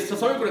एउटा देश छ,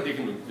 सबै कुरा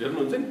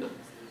हेर्नुहुन्छ नि त।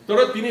 तर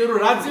तिनीहरू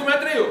राज्य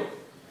मात्रै हो।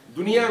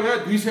 दुनियाँमा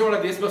 200 वटा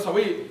देशमा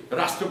सबै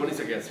राष्ट्र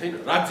बनिसकेका छैन,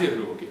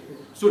 राज्यहरू हो कि।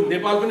 सो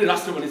नेपाल पनि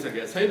राष्ट्र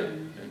बनिसकेका छैन,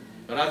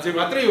 राज्य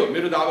मात्रै हो।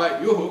 मेरो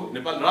दावा यो हो,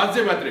 नेपाल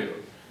राज्य मात्रै हो।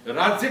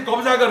 राज्य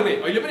कब्जा गर्ने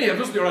अहिले पनि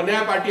हेर्नुहोस् न, एउटा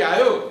नयाँ पार्टी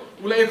आयो,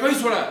 उसलाई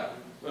 21 वटा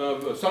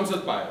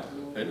संसद पायो,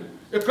 हैन।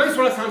 21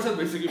 वटा सांसद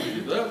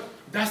भइसकेपछि त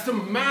द्याट्स द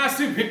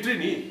म्यासिभ भिक्ट्री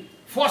नि।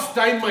 फर्स्ट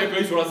टाइममा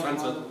 21 वटा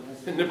सांसद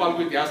नेपालको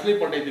इतिहास नै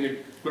पल्टाइदिने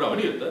कुरा हो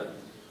नि यो त।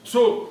 सो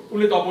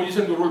उसले त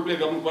अपोजिसनको रोल प्ले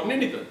गर्नुपर्ने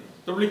नि त।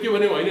 तर उसले के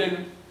भन्यो? होइन,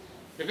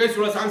 21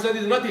 वटा सांसद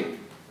इज नथिङ।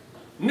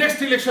 नेक्स्ट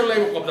इलेक्सनलाई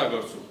म कब्जा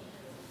गर्छु,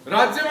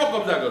 राज्यमा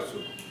कब्जा गर्छु।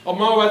 अब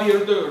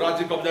माओवादीहरू त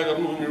राज्य कब्जा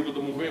गर्नु उनीहरूको त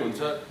मुखमै हुन्छ।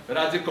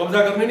 राज्य कब्जा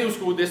गर्ने नै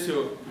उसको उद्देश्य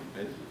हो,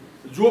 हैन।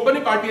 जो पनि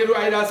पार्टीहरू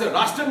आइरहेछ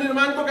राष्ट्र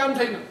निर्माणको काम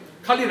छैन,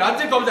 खालि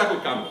राज्य कब्जाको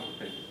काम हो,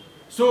 हैन।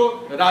 सो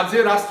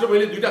राज्य राष्ट्र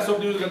मैले दुईटा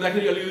शब्द युज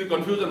गर्दाखेरि अलिकति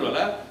कन्फ्युजन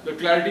होला, त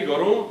क्ल्यारिटी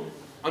गरौँ।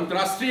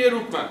 अन्तर्राष्ट्रिय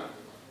रूपमा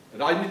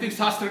राजनीतिक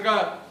शास्त्रका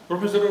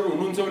प्रोफेसरहरू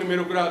हुनुहुन्छ भने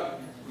मेरो कुरा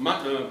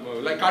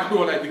लाई काट्नु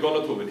होला यदि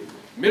गलत हो भने।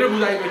 मेरो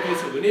बुझाइमा के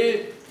छ भने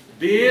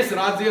देश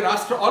राज्य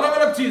राष्ट्र अलग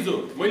अलग चीज हो।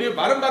 मैले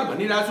बारम्बार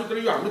भनिरहेको छु, तर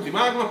यो हाम्रो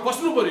दिमागमा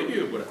पस्नु पर्यो कि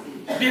यो कुरा।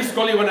 देश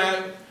कसले बनायो?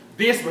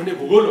 देश भन्ने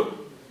भूगोल हो।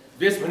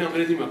 देश भने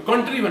अङ्ग्रेजीमा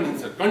कन्ट्री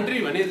भनिन्छ। कन्ट्री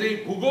भने चाहिँ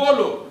भूगोल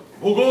हो।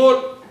 भूगोल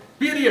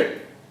पिरियड,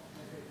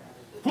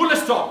 फुल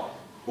स्टप।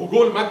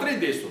 भूगोल मात्रै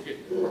देश हो के।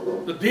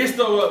 त देश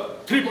त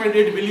अब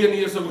 3.8 बिलियन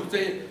इयर्सको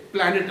चाहिँ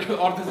प्लानेट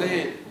अर्थ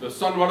चाहिँ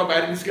सनबाट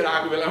बाहिर निस्केर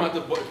आएको बेलामा त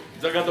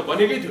जग्गा त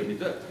बनेकै थियो नि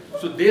त।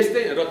 सो देश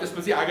चाहिँ, र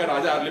त्यसपछि आगा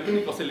राजाहरूले पनि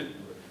कसैले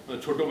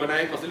छोटो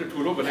बनाए, कसैले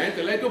ठुलो बनाए,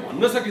 त्यसलाई त्यो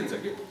भन्न सकिन्छ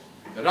कि।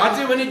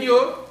 राज्य भने के हो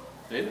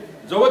हैन?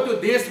 जब त्यो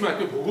देशमा,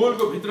 त्यो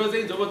भूगोलको भित्र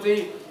चाहिँ जब चाहिँ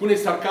कुनै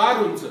सरकार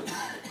हुन्छ,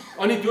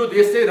 अनि त्यो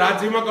देश चाहिँ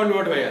राज्यमा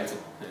कन्भर्ट भइहाल्छ।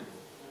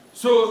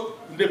 सो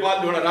नेपाल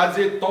एउटा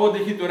राज्य,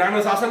 तबदेखि त्यो राणा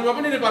शासनमा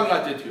पनि नेपाल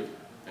राज्य थियो।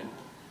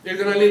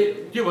 एकजनाले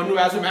के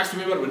भन्नुभएको छ, म्याक्स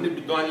वेबर भन्ने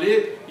विद्वानले,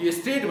 कि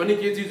स्टेट भने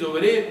के चिज हो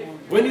भने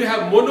when you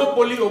have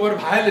monopoly over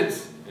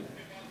violence।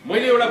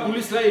 मैले एउटा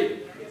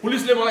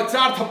पुलिसले मलाई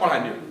 4 थप्पड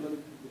हान्यो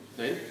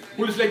है,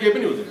 पुलिसलाई केही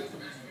पनि हुँदैन।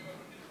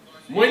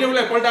 मैले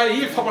उसलाई पल्टाएर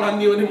 1 थप्पड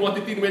हानिदियो भने म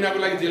 3 महिनाको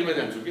लागि जेलमा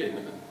जान्छु कि हैन।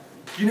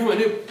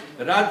 किनभने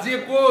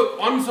राज्यको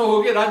अंश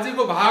हो कि,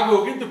 राज्यको भाग हो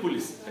कि त्यो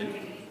पुलिस हैन।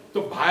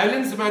 त्यो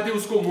भायोलेन्स माथि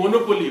उसको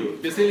मोनोपोली हो,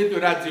 त्यसैले त्यो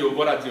राज्य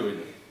हो, राज्य होइन।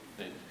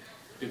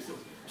 ठिक छ।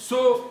 सो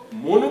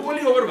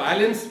मोनोपोली ओभर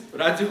भायोलेन्स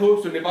राज्य हो।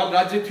 सो नेपाल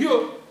राज्य थियो,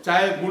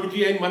 चाहे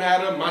मुलुकी ऐन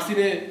बनाएर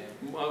मासिने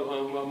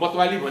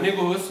मतवाली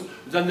भनेको होस्,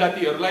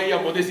 जनजातिहरूलाई या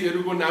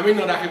मधेसीहरूको नामै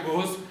नराखेको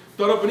होस्,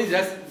 तर पनि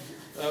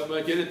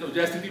के अरे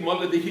जयस्थिति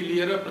मल्लदेखि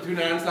लिएर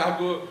पृथ्वीनारायण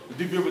शाहको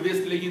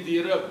दिव्योपदेशदेखि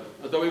लिएर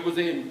तपाईँको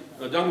चाहिँ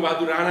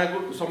जङ्गबहादुर राणाको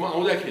सम्म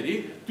आउँदाखेरि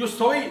त्यो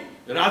सबै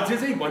राज्य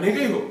चाहिँ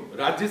बनेकै हो।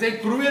 राज्य चाहिँ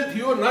क्रुएल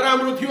थियो,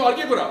 नराम्रो थियो,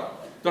 अर्कै कुरा,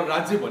 तर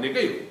राज्य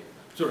बनेकै हो।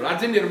 सो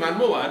राज्य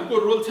निर्माणमा उहाँहरूको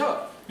रोल छ।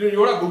 त्यो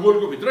एउटा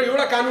भूगोलको भित्र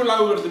एउटा कानुन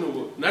लागू गरिदिनु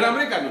हो,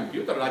 नराम्रै कानुन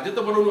थियो, तर राज्य त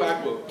बनाउनु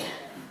भएको हो।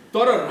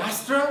 तर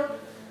राष्ट्र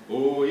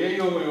हो यही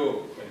हो यो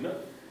हैन।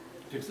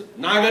 ठिक छ।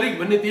 नागरिक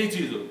भन्ने त्यही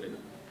चिज हो हैन।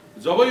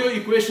 जब यो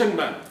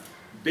इक्वेसनमा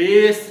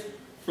देश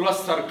प्लस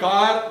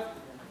सरकार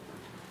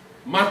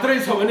मात्रै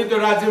छ भने त्यो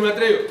राज्य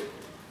मात्रै हो।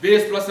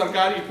 देश प्लस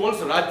सरकार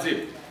इक्वल्स राज्य।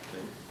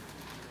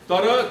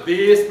 तर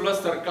देश प्लस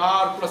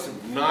सरकार प्लस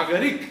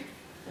नागरिक,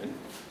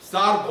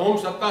 सार्वभौम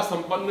सत्ता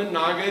सम्पन्न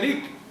नागरिक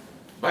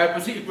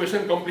भएपछि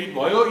इक्वेसन कम्प्लिट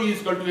भयो।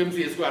 E=mc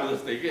स्क्वायर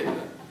जस्तै के हैन।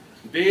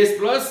 देश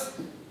प्लस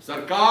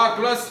सरकार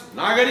प्लस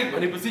नागरिक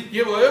भनेपछि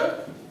के भयो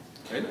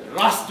हैन?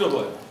 राष्ट्र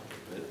भयो।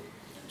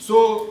 सो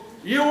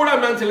एउटा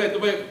मान्छेलाई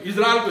तपाईँ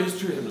इजरायलको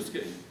हिस्ट्री हेर्नुहोस्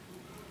के।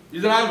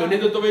 इजरायल भन्ने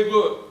त तपाईँको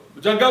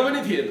जग्गा पनि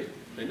थिएन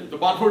हैन। त्यो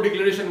बाल्फोर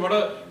डिक्लेरेसनबाट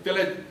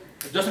त्यसलाई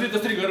जसरी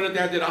तसरी गरेर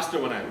त्यहाँ चाहिँ राष्ट्र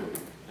बनाएको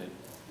हैन।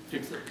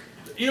 ठिक छ।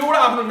 एउटा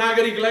आफ्नो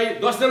नागरिकलाई,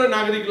 10 जना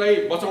नागरिकलाई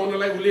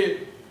बचाउनलाई उसले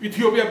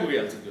इथियोपिया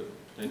पुगिहाल्छ त्यो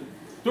हैन।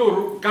 त्यो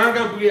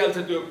कहाँ पुगिहाल्छ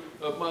त्यो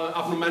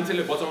आफ्नो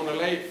मान्छेले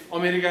बचाउनलाई।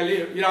 अमेरिकाले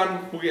इरान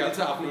पुगिहाल्छ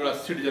आफ्नो एउटा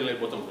सिटिजनलाई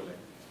बचाउनलाई।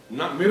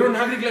 मेरो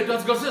नागरिकलाई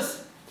टच गर्छस्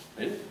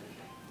हैन।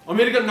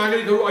 अमेरिकन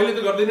नागरिकहरू अहिले त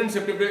गर्दैनन्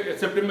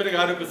सेप्टेम्बर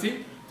 11 पछि,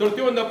 तर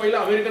त्योभन्दा पहिला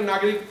अमेरिकन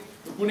नागरिक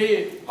कुनै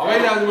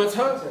हवाईजहाजमा छ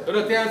र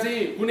त्यहाँ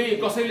चाहिँ कुनै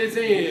कसैले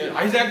चाहिँ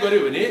हाइज्याक गर्यो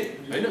भने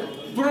हैन,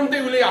 तुरन्तै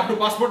उसले आफ्नो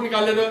पासपोर्ट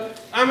निकालेर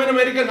आम एन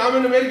अमेरिकन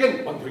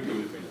भन्थ्यो कि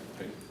उसले पहिला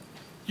हैन।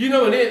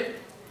 किनभने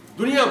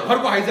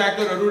दुनियाँभरको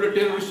हाइज्याकरहरू र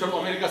टेरोरिस्टहरू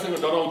अमेरिकासँग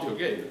डराउँथ्यो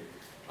के हैन।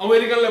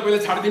 अमेरिकनलाई पहिला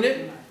छाड्दिने,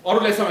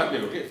 अरूलाई समात्ने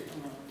हो के।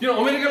 किन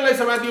अमेरिकनलाई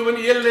समातियो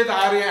भने यसले त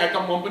आएर यहाँ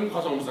एटम बम पनि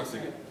खसाउन सक्छ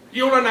कि,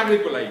 एउटा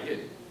नागरिकको लागि के।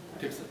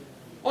 ठिक छ।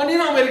 अनि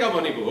नै अमेरिका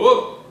बनेको हो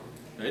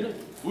हैन।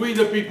 वी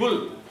द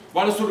पिपुल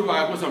बाट सुरु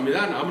भएको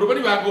संविधान हाम्रो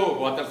पनि भएको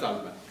 72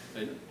 सालमा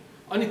हैन।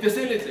 अनि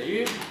त्यसैले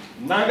चाहिँ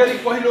नागरिक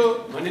पहिलो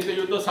भने त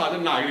यो त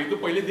साधारण नागरिक त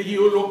पहिलेदेखि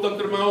हो,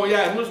 लोकतन्त्रमा हो। या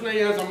हेर्नुहोस् न,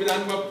 यहाँ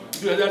संविधानमा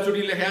 2000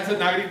 चोटि लेखेको छ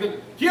नागरिक त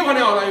के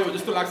भने होला यो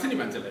जस्तो लाग्छ नि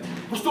मान्छेलाई।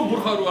 कस्तो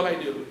मूर्खहरू होला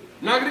यिनीहरू।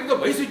 नागरिक त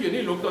भइसक्यो नि,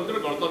 लोकतन्त्र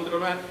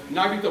गणतन्त्रमा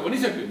नागरिक त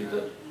बनिसक्यो नि त।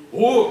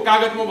 हो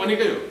कागजमा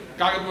बनेकै हो,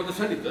 कागजमा त छ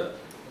नि त।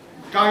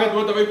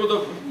 कागजमा तपाईँको त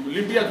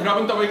लिपिया धुरा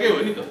पनि तपाईँकै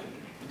हो नि त,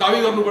 दाबी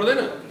गर्नु पर्दैन।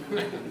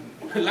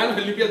 लानु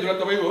लिपिया धुरा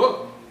तपाईँको हो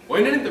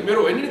होइन नि त,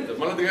 मेरो होइन नि त,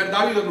 मलाई त गएर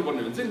दाबी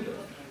गर्नुपर्ने हुन्छ नि त।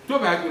 त्यो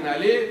भएको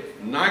हुनाले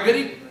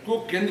नागरिकको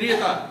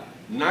केन्द्रीयता,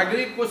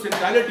 नागरिकको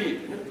सेन्ट्रालिटी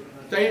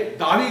चाहिँ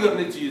दाबी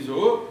गर्ने चिज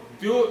हो।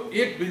 त्यो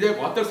एक विजय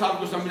 72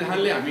 सालको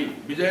संविधानले हामी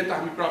विजयता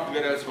हामी प्राप्त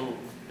गरेका छौँ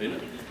हैन।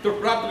 त्यो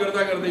प्राप्त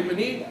गर्दा गर्दै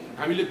पनि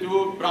हामीले त्यो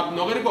प्राप्त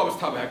नगरेको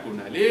अवस्था भएको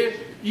हुनाले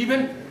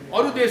इभन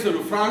अरू देशहरू,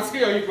 फ्रान्सकै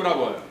अघि कुरा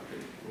भयो,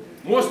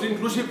 most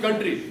inclusive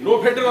country, no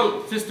federal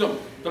system,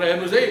 तर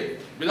हेर्नुहोस् है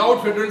विदाउट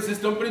फेडरल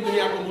सिस्टम पनि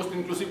दुनियाँको मोस्ट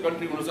इन्क्लुसिभ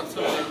कन्ट्री हुनसक्छ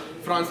भने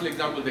फ्रान्सले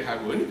इक्जाम्पल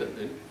देखाएको हो नि त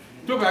हैन।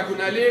 त्यो भएको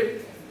हुनाले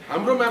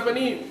हाम्रोमा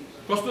पनि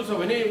कस्तो छ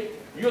भने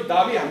यो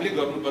दाबी हामीले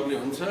गर्नुपर्ने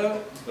हुन्छ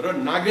र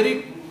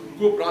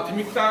नागरिकको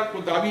प्राथमिकताको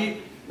दाबी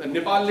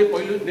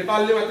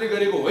नेपालले मात्रै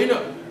गरेको होइन।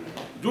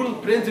 जुन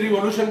फ्रेन्च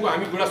रिभोल्युसनको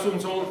हामी कुरा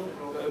सुन्छौँ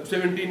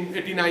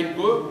 1789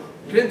 को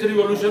फ्रेन्च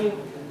रिभोल्युसन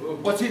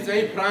पछि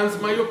चाहिँ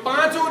फ्रान्समा यो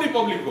 5औं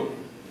रिपब्लिक हो।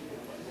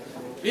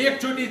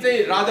 एकचोटि चाहिँ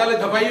राजाले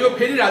धपाइयो,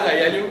 फेरि राजा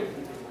आइहाल्यो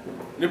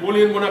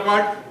नेपोलियन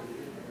बोनापार्ट,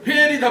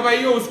 फेरि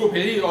धपाइयो, उसको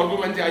फेरि अर्को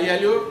मान्छे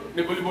आइहाल्यो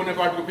नेपोलियन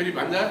बोनापार्टको फेरि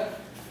भान्जा।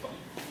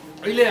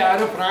 अहिले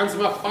आएर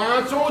फ्रान्समा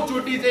 5औं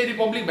चोटि चाहिँ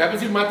रिपब्लिक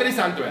भएपछि मात्रै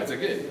शान्त भएको छ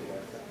के।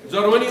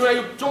 जर्मनीमा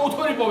यो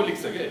 4थो रिपब्लिक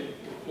छ के।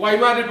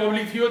 वाइमार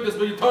रिपब्लिक थियो,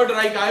 त्यसपछि थर्ड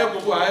राइक आयो,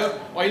 को आयो,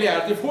 अहिले आएर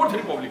चाहिँ 4th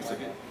रिपब्लिक छ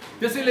के।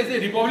 त्यसैले चाहिँ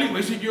रिपब्लिक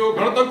भइसक्यो,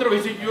 गणतन्त्र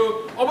भइसक्यो,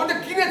 अब त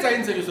किन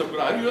चाहिन्छ यो सब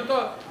कुराहरू? यो त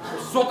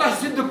स्वतः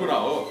सिद्ध कुरा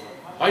हो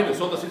होइन,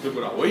 स्वतः सिद्ध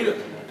कुरा होइन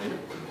हैन।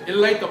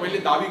 यसलाई तपाईले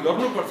दाबी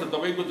गर्नुपर्छ।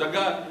 तपाईको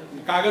जग्गा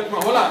कागजमा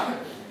होला,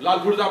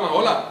 लालखुर्दामा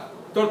होला,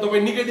 तर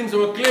तपाईँ निकै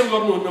दिनसम्म क्लेम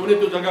गर्नुहुन्न भने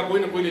त्यो जग्गा कोही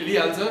न कोहीले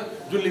लिइहाल्छ,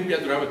 जुन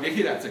लिम्पियाधुरामा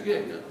देखिरहेछ कि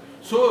होइन।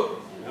 सो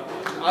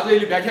आज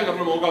अहिले व्याख्या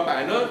गर्न मौका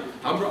पाएन।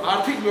 हाम्रो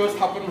आर्थिक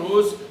व्यवस्थापन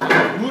होस्,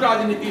 भू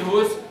राजनीति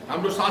होस्,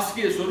 हाम्रो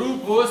शासकीय स्वरूप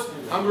होस्,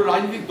 हाम्रो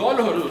राजनीतिक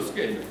दलहरू होस्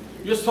के होइन,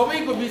 यो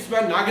सबैको बिचमा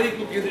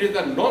नागरिकको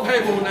केन्द्रीयता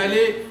नभएको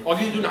हुनाले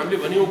अघि जुन हामीले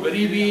भन्यौँ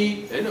गरिबी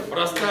होइन,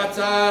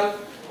 भ्रष्टाचार,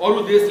 अरू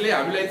देशले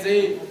हामीलाई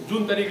चाहिँ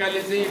जुन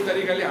तरिकाले चाहिँ एक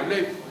तरिकाले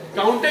हामीलाई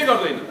काउन्टै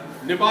गर्दैन।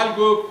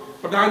 नेपालको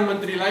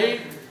प्रधानमन्त्रीलाई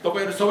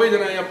तपाईहरु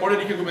सबैजना यहाँ पढे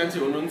लेखेको मान्छे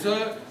हुनुहुन्छ,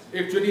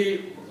 एकचोटि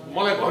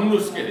मलाई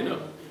भन्नुस् के होइन,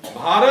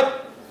 भारत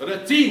र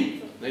चीन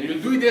यो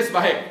दुई देश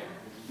बाहेक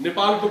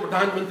नेपालको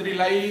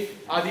प्रधानमन्त्रीलाई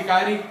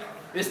आधिकारिक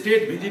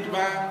स्टेट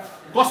भिजिटमा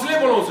कसले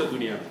बोलाउँछ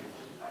दुनियाँमा?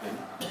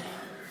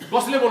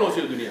 कसले बोलाउँछ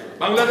यो दुनियाँमा?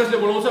 बङ्गलादेशले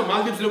बोलाउँछ,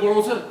 मालदिप्सले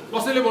बोलाउँछ,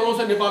 कसैले बोलाउँछ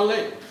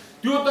नेपाललाई?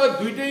 त्यो त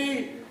दुईटै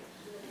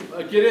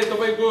के अरे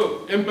तपाईको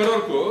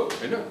एम्पेररको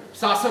हैन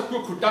शासकको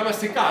खुट्टामा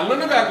सिक्का हाल्न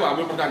न गएको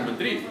हाम्रो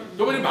प्रधानमन्त्री।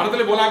 त्यो पनि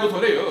भारतले बोलाएको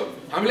थोरै हो,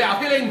 हामीले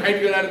आफैलाई इन्भाइट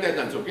गराएर त्यहाँ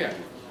जान्छौँ क्या।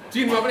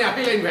 चीनमा पनि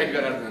आफैलाई इन्भाइट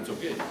गराएर जान्छौँ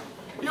के।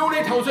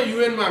 एउटै ठाउँ छ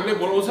युएनमा हामीले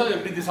बोलाउँछ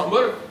एभ्री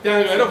डिसेम्बर,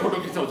 त्यहाँ गएर फोटो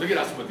खिचाउँछ कि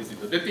राष्ट्रपतिसित,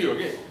 त्यति हो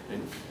के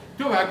हैन।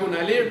 त्यो भएको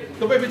हुनाले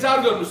तपाईँ विचार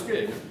गर्नुस् के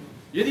हैन,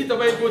 यदि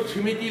तपाईको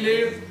छिमेकीले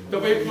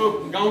तपाईको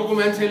गाउँको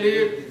मान्छेले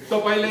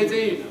तपाईलाई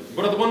चाहिँ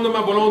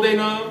व्रतबन्धमा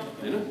बोलाउँदैन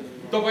हैन,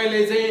 तपाईले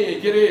चाहिँ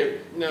के अरे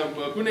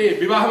कुनै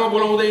विवाहमा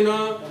बोलाउँदैन,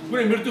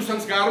 कुनै मृत्यु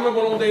संस्कारमा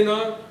बोलाउँदैन,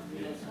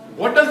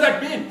 what does that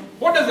mean?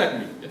 What does that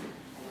मीन?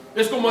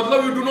 यसको मतलब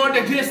you do not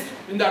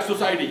exist in that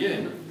society के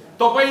हैन।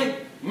 तपाईँ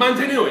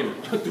मान्छे नै होइन,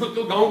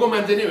 त्यो गाउँको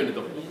मान्छे नै होइन,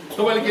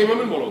 तपाईले केहीमा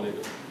पनि बोलाउँदैन।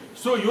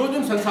 सो यो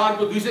जुन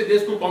संसारको 200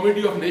 देशको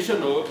कमिटी अफ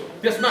नेसन हो,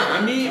 त्यसमा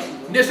हामी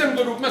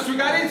नेसनको रूपमा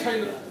स्वीकारै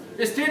छैन,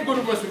 स्टेटको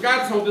रूपमा स्वीकार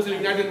छौँ। त्यसले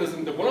युनाइटेड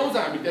नेसन त बोलाउँछ,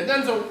 हामी त्यहाँ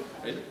जान्छौँ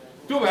हैन।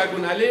 त्यो भएको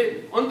हुनाले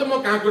अन्त म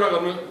कहाँ कुरा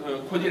गर्न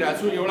खोजिरहेको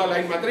छु, एउटा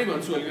लाइन मात्रै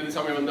भन्छु अलिकति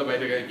समयभन्दा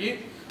बाहिर गए कि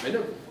हैन,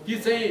 कि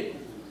चाहिँ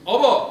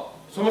अब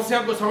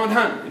समस्याको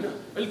समाधान हैन,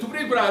 अहिले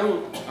थुप्रै कुराहरू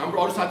हाम्रो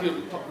अरू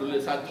साथीहरूले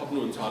साथ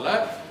थप्नुहुन्छ होला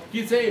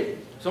कि चाहिँ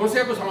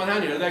समस्याको समाधान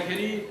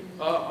हेर्दाखेरि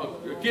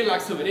के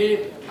लाग्छ भने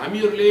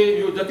हामीहरूले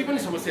यो जति पनि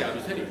समस्याहरू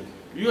छ नि,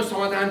 यो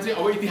समाधान चाहिँ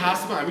अब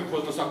इतिहासमा हामी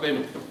खोज्न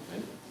सक्दैनौँ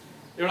हैन।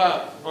 एउटा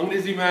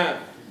अङ्ग्रेजीमा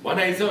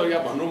भनाइ छ, या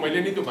भन्नु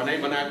मैले नि त्यो भनाइ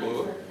बनाएको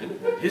हो हैन,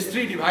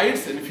 history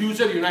divides and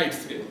future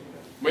unites के।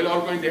 मैले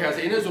अरू कहीँ देखाएको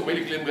छैन, सो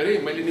मैले क्लेम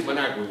गरेँ, मैले नि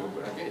बनाएको यो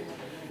कुरा के।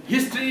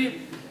 हिस्ट्री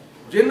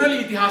जेनरली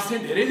इतिहास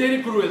चाहिँ धेरै धेरै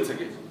क्रुएल छ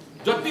कि,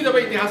 जति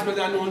तपाईँ इतिहासमा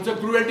जानुहुन्छ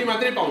क्रुएल्टी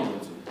मात्रै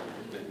पाउनुहुन्छ,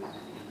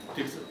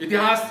 ठिक छ।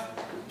 इतिहास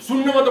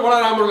सुन्नमा त बडा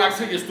राम्रो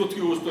लाग्छ, यस्तो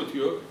थियो उस्तो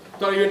थियो,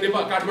 तर यो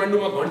नेपाल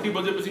काठमाडौँमा घन्टी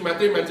बजेपछि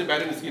मात्रै मान्छे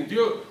बाहिर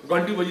निस्किन्थ्यो,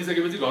 घन्टी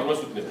बजिसकेपछि घरमा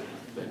सुत्ने,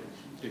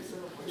 ठिक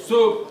छ। सो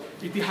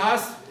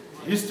इतिहास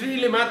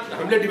हिस्ट्रीले मात्र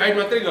हामीले डिभाइड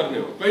मात्रै गर्ने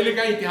हो,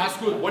 कहिलेकाहीँ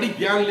इतिहासको बढी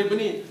ज्ञानले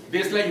पनि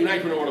देशलाई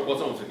युनाइट हुनबाट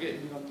बचाउँछ के।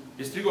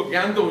 हिस्ट्रीको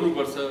ज्ञान त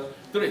हुनुपर्छ,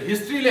 तर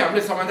हिस्ट्रीले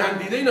हामीले समाधान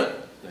दिँदैन।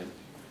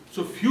 सो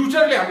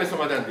फ्युचरले हामीले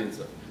समाधान दिन्छ।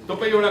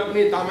 तपाईँ एउटा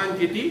कुनै तामाङ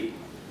केटी,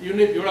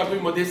 एउटा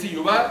कुनै मधेसी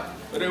युवा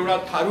र एउटा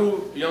थारू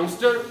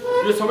यङ्स्टर,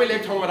 यो सबैले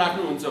एक ठाउँमा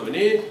राख्नुहुन्छ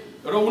भने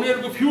र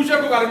उनीहरूको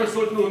फ्युचरको बारेमा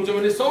सोच्नुहुन्छ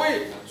भने, सबै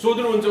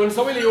सोध्नुहुन्छ भने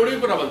सबैले एउटै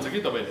कुरा भन्छ कि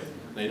तपाईँले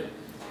हैन,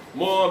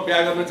 म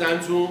बिहा गर्न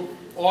चाहन्छु,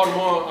 और म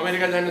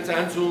अमेरिका जान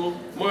चाहन्छु,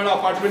 म एउटा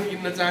अपार्टमेन्ट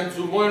किन्न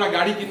चाहन्छु, म एउटा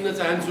गाडी किन्न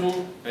चाहन्छु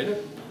हैन।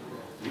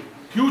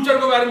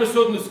 फ्युचरको बारेमा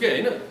सोध्नुस् के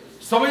हैन,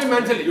 सबै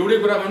मान्छेले एउटै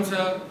कुरा भन्छ।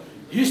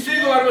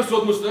 हिस्ट्रीको बारेमा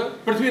सोध्नुस् त,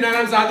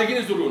 पृथ्वीनारायण शाहदेखि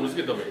नै सुरु हुनुस्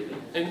के तपाईँ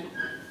हैन।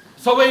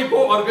 सबैको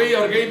अर्कै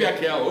अर्कै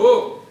व्याख्या हो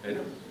हैन।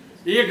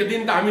 एक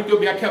दिन त हामी त्यो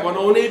व्याख्या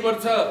बनाउनै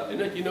पर्छ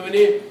हैन,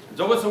 किनभने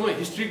जबसम्म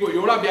हिस्ट्रीको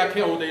एउटा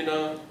व्याख्या हुँदैन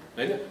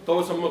हैन,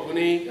 तबसम्म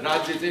कुनै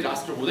राज्य चाहिँ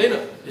राष्ट्र हुँदैन।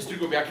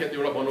 हिस्ट्रीको व्याख्या त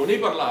एउटा बनाउनै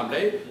पर्ला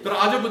हामीलाई, तर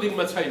आजको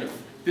दिनमा छैन।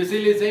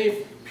 त्यसैले चाहिँ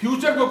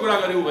फ्युचरको कुरा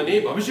गऱ्यौँ भने,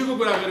 भविष्यको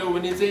कुरा गऱ्यौँ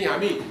भने चाहिँ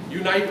हामी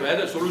युनाइट भएर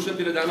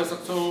सोल्युसनतिर जान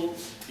सक्छौँ।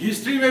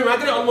 हिस्ट्रीमै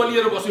मात्रै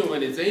अल्मलिएर बस्यौँ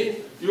भने चाहिँ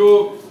यो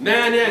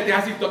नयाँ नयाँ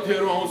ऐतिहासिक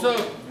तथ्यहरू आउँछ,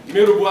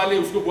 मेरो बुवाले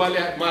उसको बुवाले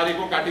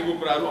मारेको काटेको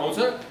कुराहरू आउँछ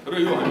र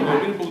यो हामी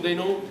पनि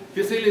पुग्दैनौँ।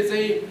 त्यसैले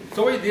चाहिँ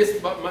सबै देश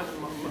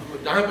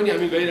जहाँ पनि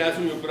हामी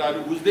गइरहेछौँ यो कुराहरू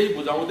बुझ्दै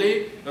बुझाउँदै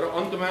र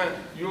अन्तमा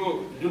यो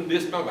जुन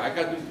देशमा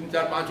भएका जुन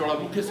 3-4-5वटा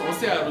मुख्य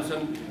समस्याहरू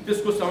छन्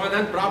त्यसको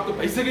समाधान प्राप्त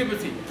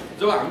भइसकेपछि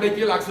जब हामीलाई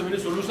के लाग्छ भने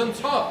सोल्युसन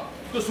छ,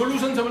 त्यो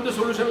सोल्युसन छ भने त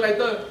सोल्युसनलाई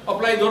त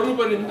अप्लाई गर्नु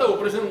पर्यो नि त।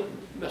 अपरेसन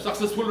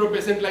सक्सेसफुल र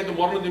पेसेन्टलाई त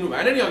मर्न दिनु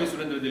भएन नि, अघि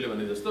सुरेन्द्रजीले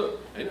भने जस्तो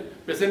हैन,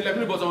 पेसेन्टलाई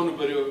पनि बचाउनु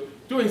पर्यो।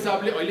 त्यो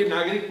हिसाबले अहिले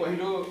नागरिक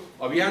पहिलो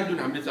अभियान जुन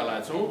हामीले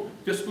चलाएको छौँ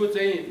त्यसको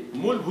चाहिँ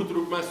मूलभूत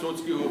रूपमा सोच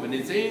के हो भने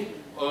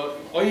चाहिँ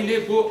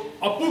अहिलेको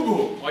अपुग हो,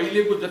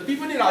 अहिलेको जति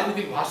पनि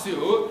राजनीतिक भाष्य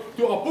हो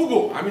त्यो अपुग हो।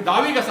 हामी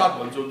दाबीका साथ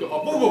भन्छौँ त्यो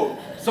अपुग हो।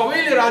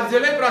 सबैले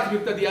राज्यलाई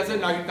प्राथमिकता दिएको छैन,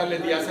 नागरिकतालाई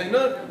दिएको छैन,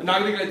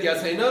 नागरिकलाई दिएको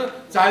छैन,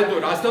 चाहे त्यो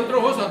राजतन्त्र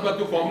होस् अथवा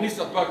त्यो कम्युनिस्ट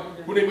अथवा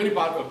कुनै पनि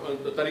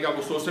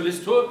तरिकाको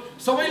सोसलिस्ट हो,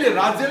 सबैले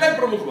राज्यलाई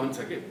प्रमुख भन्छ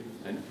के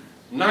हैन।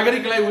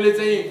 नागरिकलाई उसले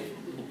चाहिँ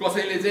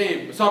कसैले चाहिँ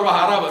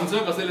सर्वहारा भन्छ,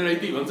 कसैले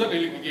रैती भन्छ,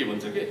 कहिले के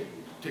भन्छ के।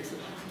 ठिक छ,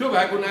 त्यो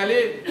भएको हुनाले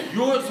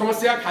यो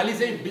समस्या खाली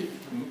चाहिँ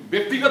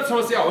व्यक्तिगत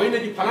समस्या होइन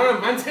कि फलाना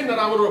मान्छे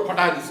नराम्रो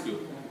फटा निस्क्यो,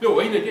 त्यो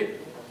होइन के।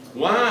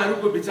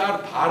 उहाँहरूको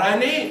विचारधारा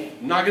नै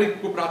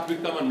नागरिकको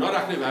प्राथमिकतामा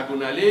नराख्ने भएको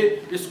हुनाले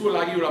यसको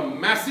लागि एउटा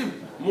म्यासिभ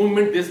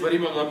मुभमेन्ट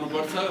देशभरिमा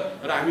गर्नुपर्छ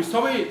र हामी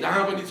सबै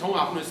जहाँ पनि छौँ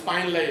आफ्नो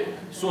स्पाइनलाई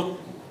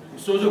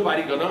सोझो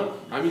पारिकन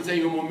हामी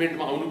चाहिँ यो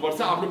मुभमेन्टमा आउनुपर्छ।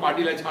 आफ्नो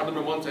पार्टीलाई छाड्न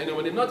मन छैन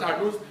भने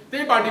नछाड्नुहोस्,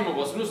 त्यही पार्टीमा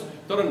बस्नुहोस्,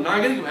 तर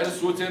नागरिक भएर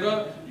सोचेर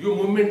यो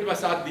मुभमेन्टमा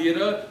साथ दिएर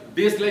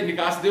देशलाई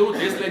निकास देऊ।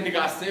 देशलाई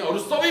निकास चाहिँ अरू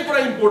सबै कुरा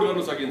इम्पोर्ट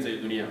गर्न सकिन्छ यो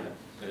दुनियाँमा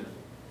हैन,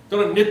 तर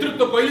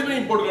नेतृत्व कहिले पनि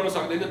इम्पोर्ट गर्न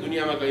सक्दैन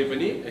दुनियाँमा कहीँ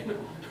पनि हैन।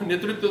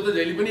 नेतृत्व त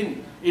जहिले पनि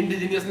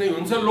इन्डिजिनियस नै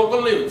हुन्छ, लोकल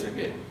नै हुन्छ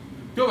के।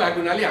 त्यो भएको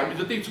हुनाले हामी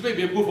जतिसुकै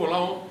बेवकुफ होला,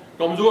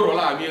 कमजोर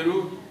होला हामीहरू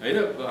हैन,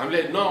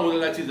 हामीलाई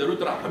नआउँदैला चिजहरू,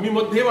 तर हामी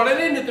मध्येबाट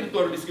नै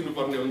नेतृत्वहरू निस्किनु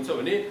पर्ने हुन्छ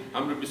भने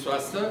हाम्रो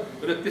विश्वास छ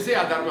र त्यसै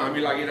आधारमा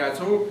हामी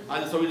लागिरहेछौँ।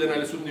 आज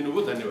सबैजनाले सुनिदिनु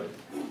भयो, धन्यवाद।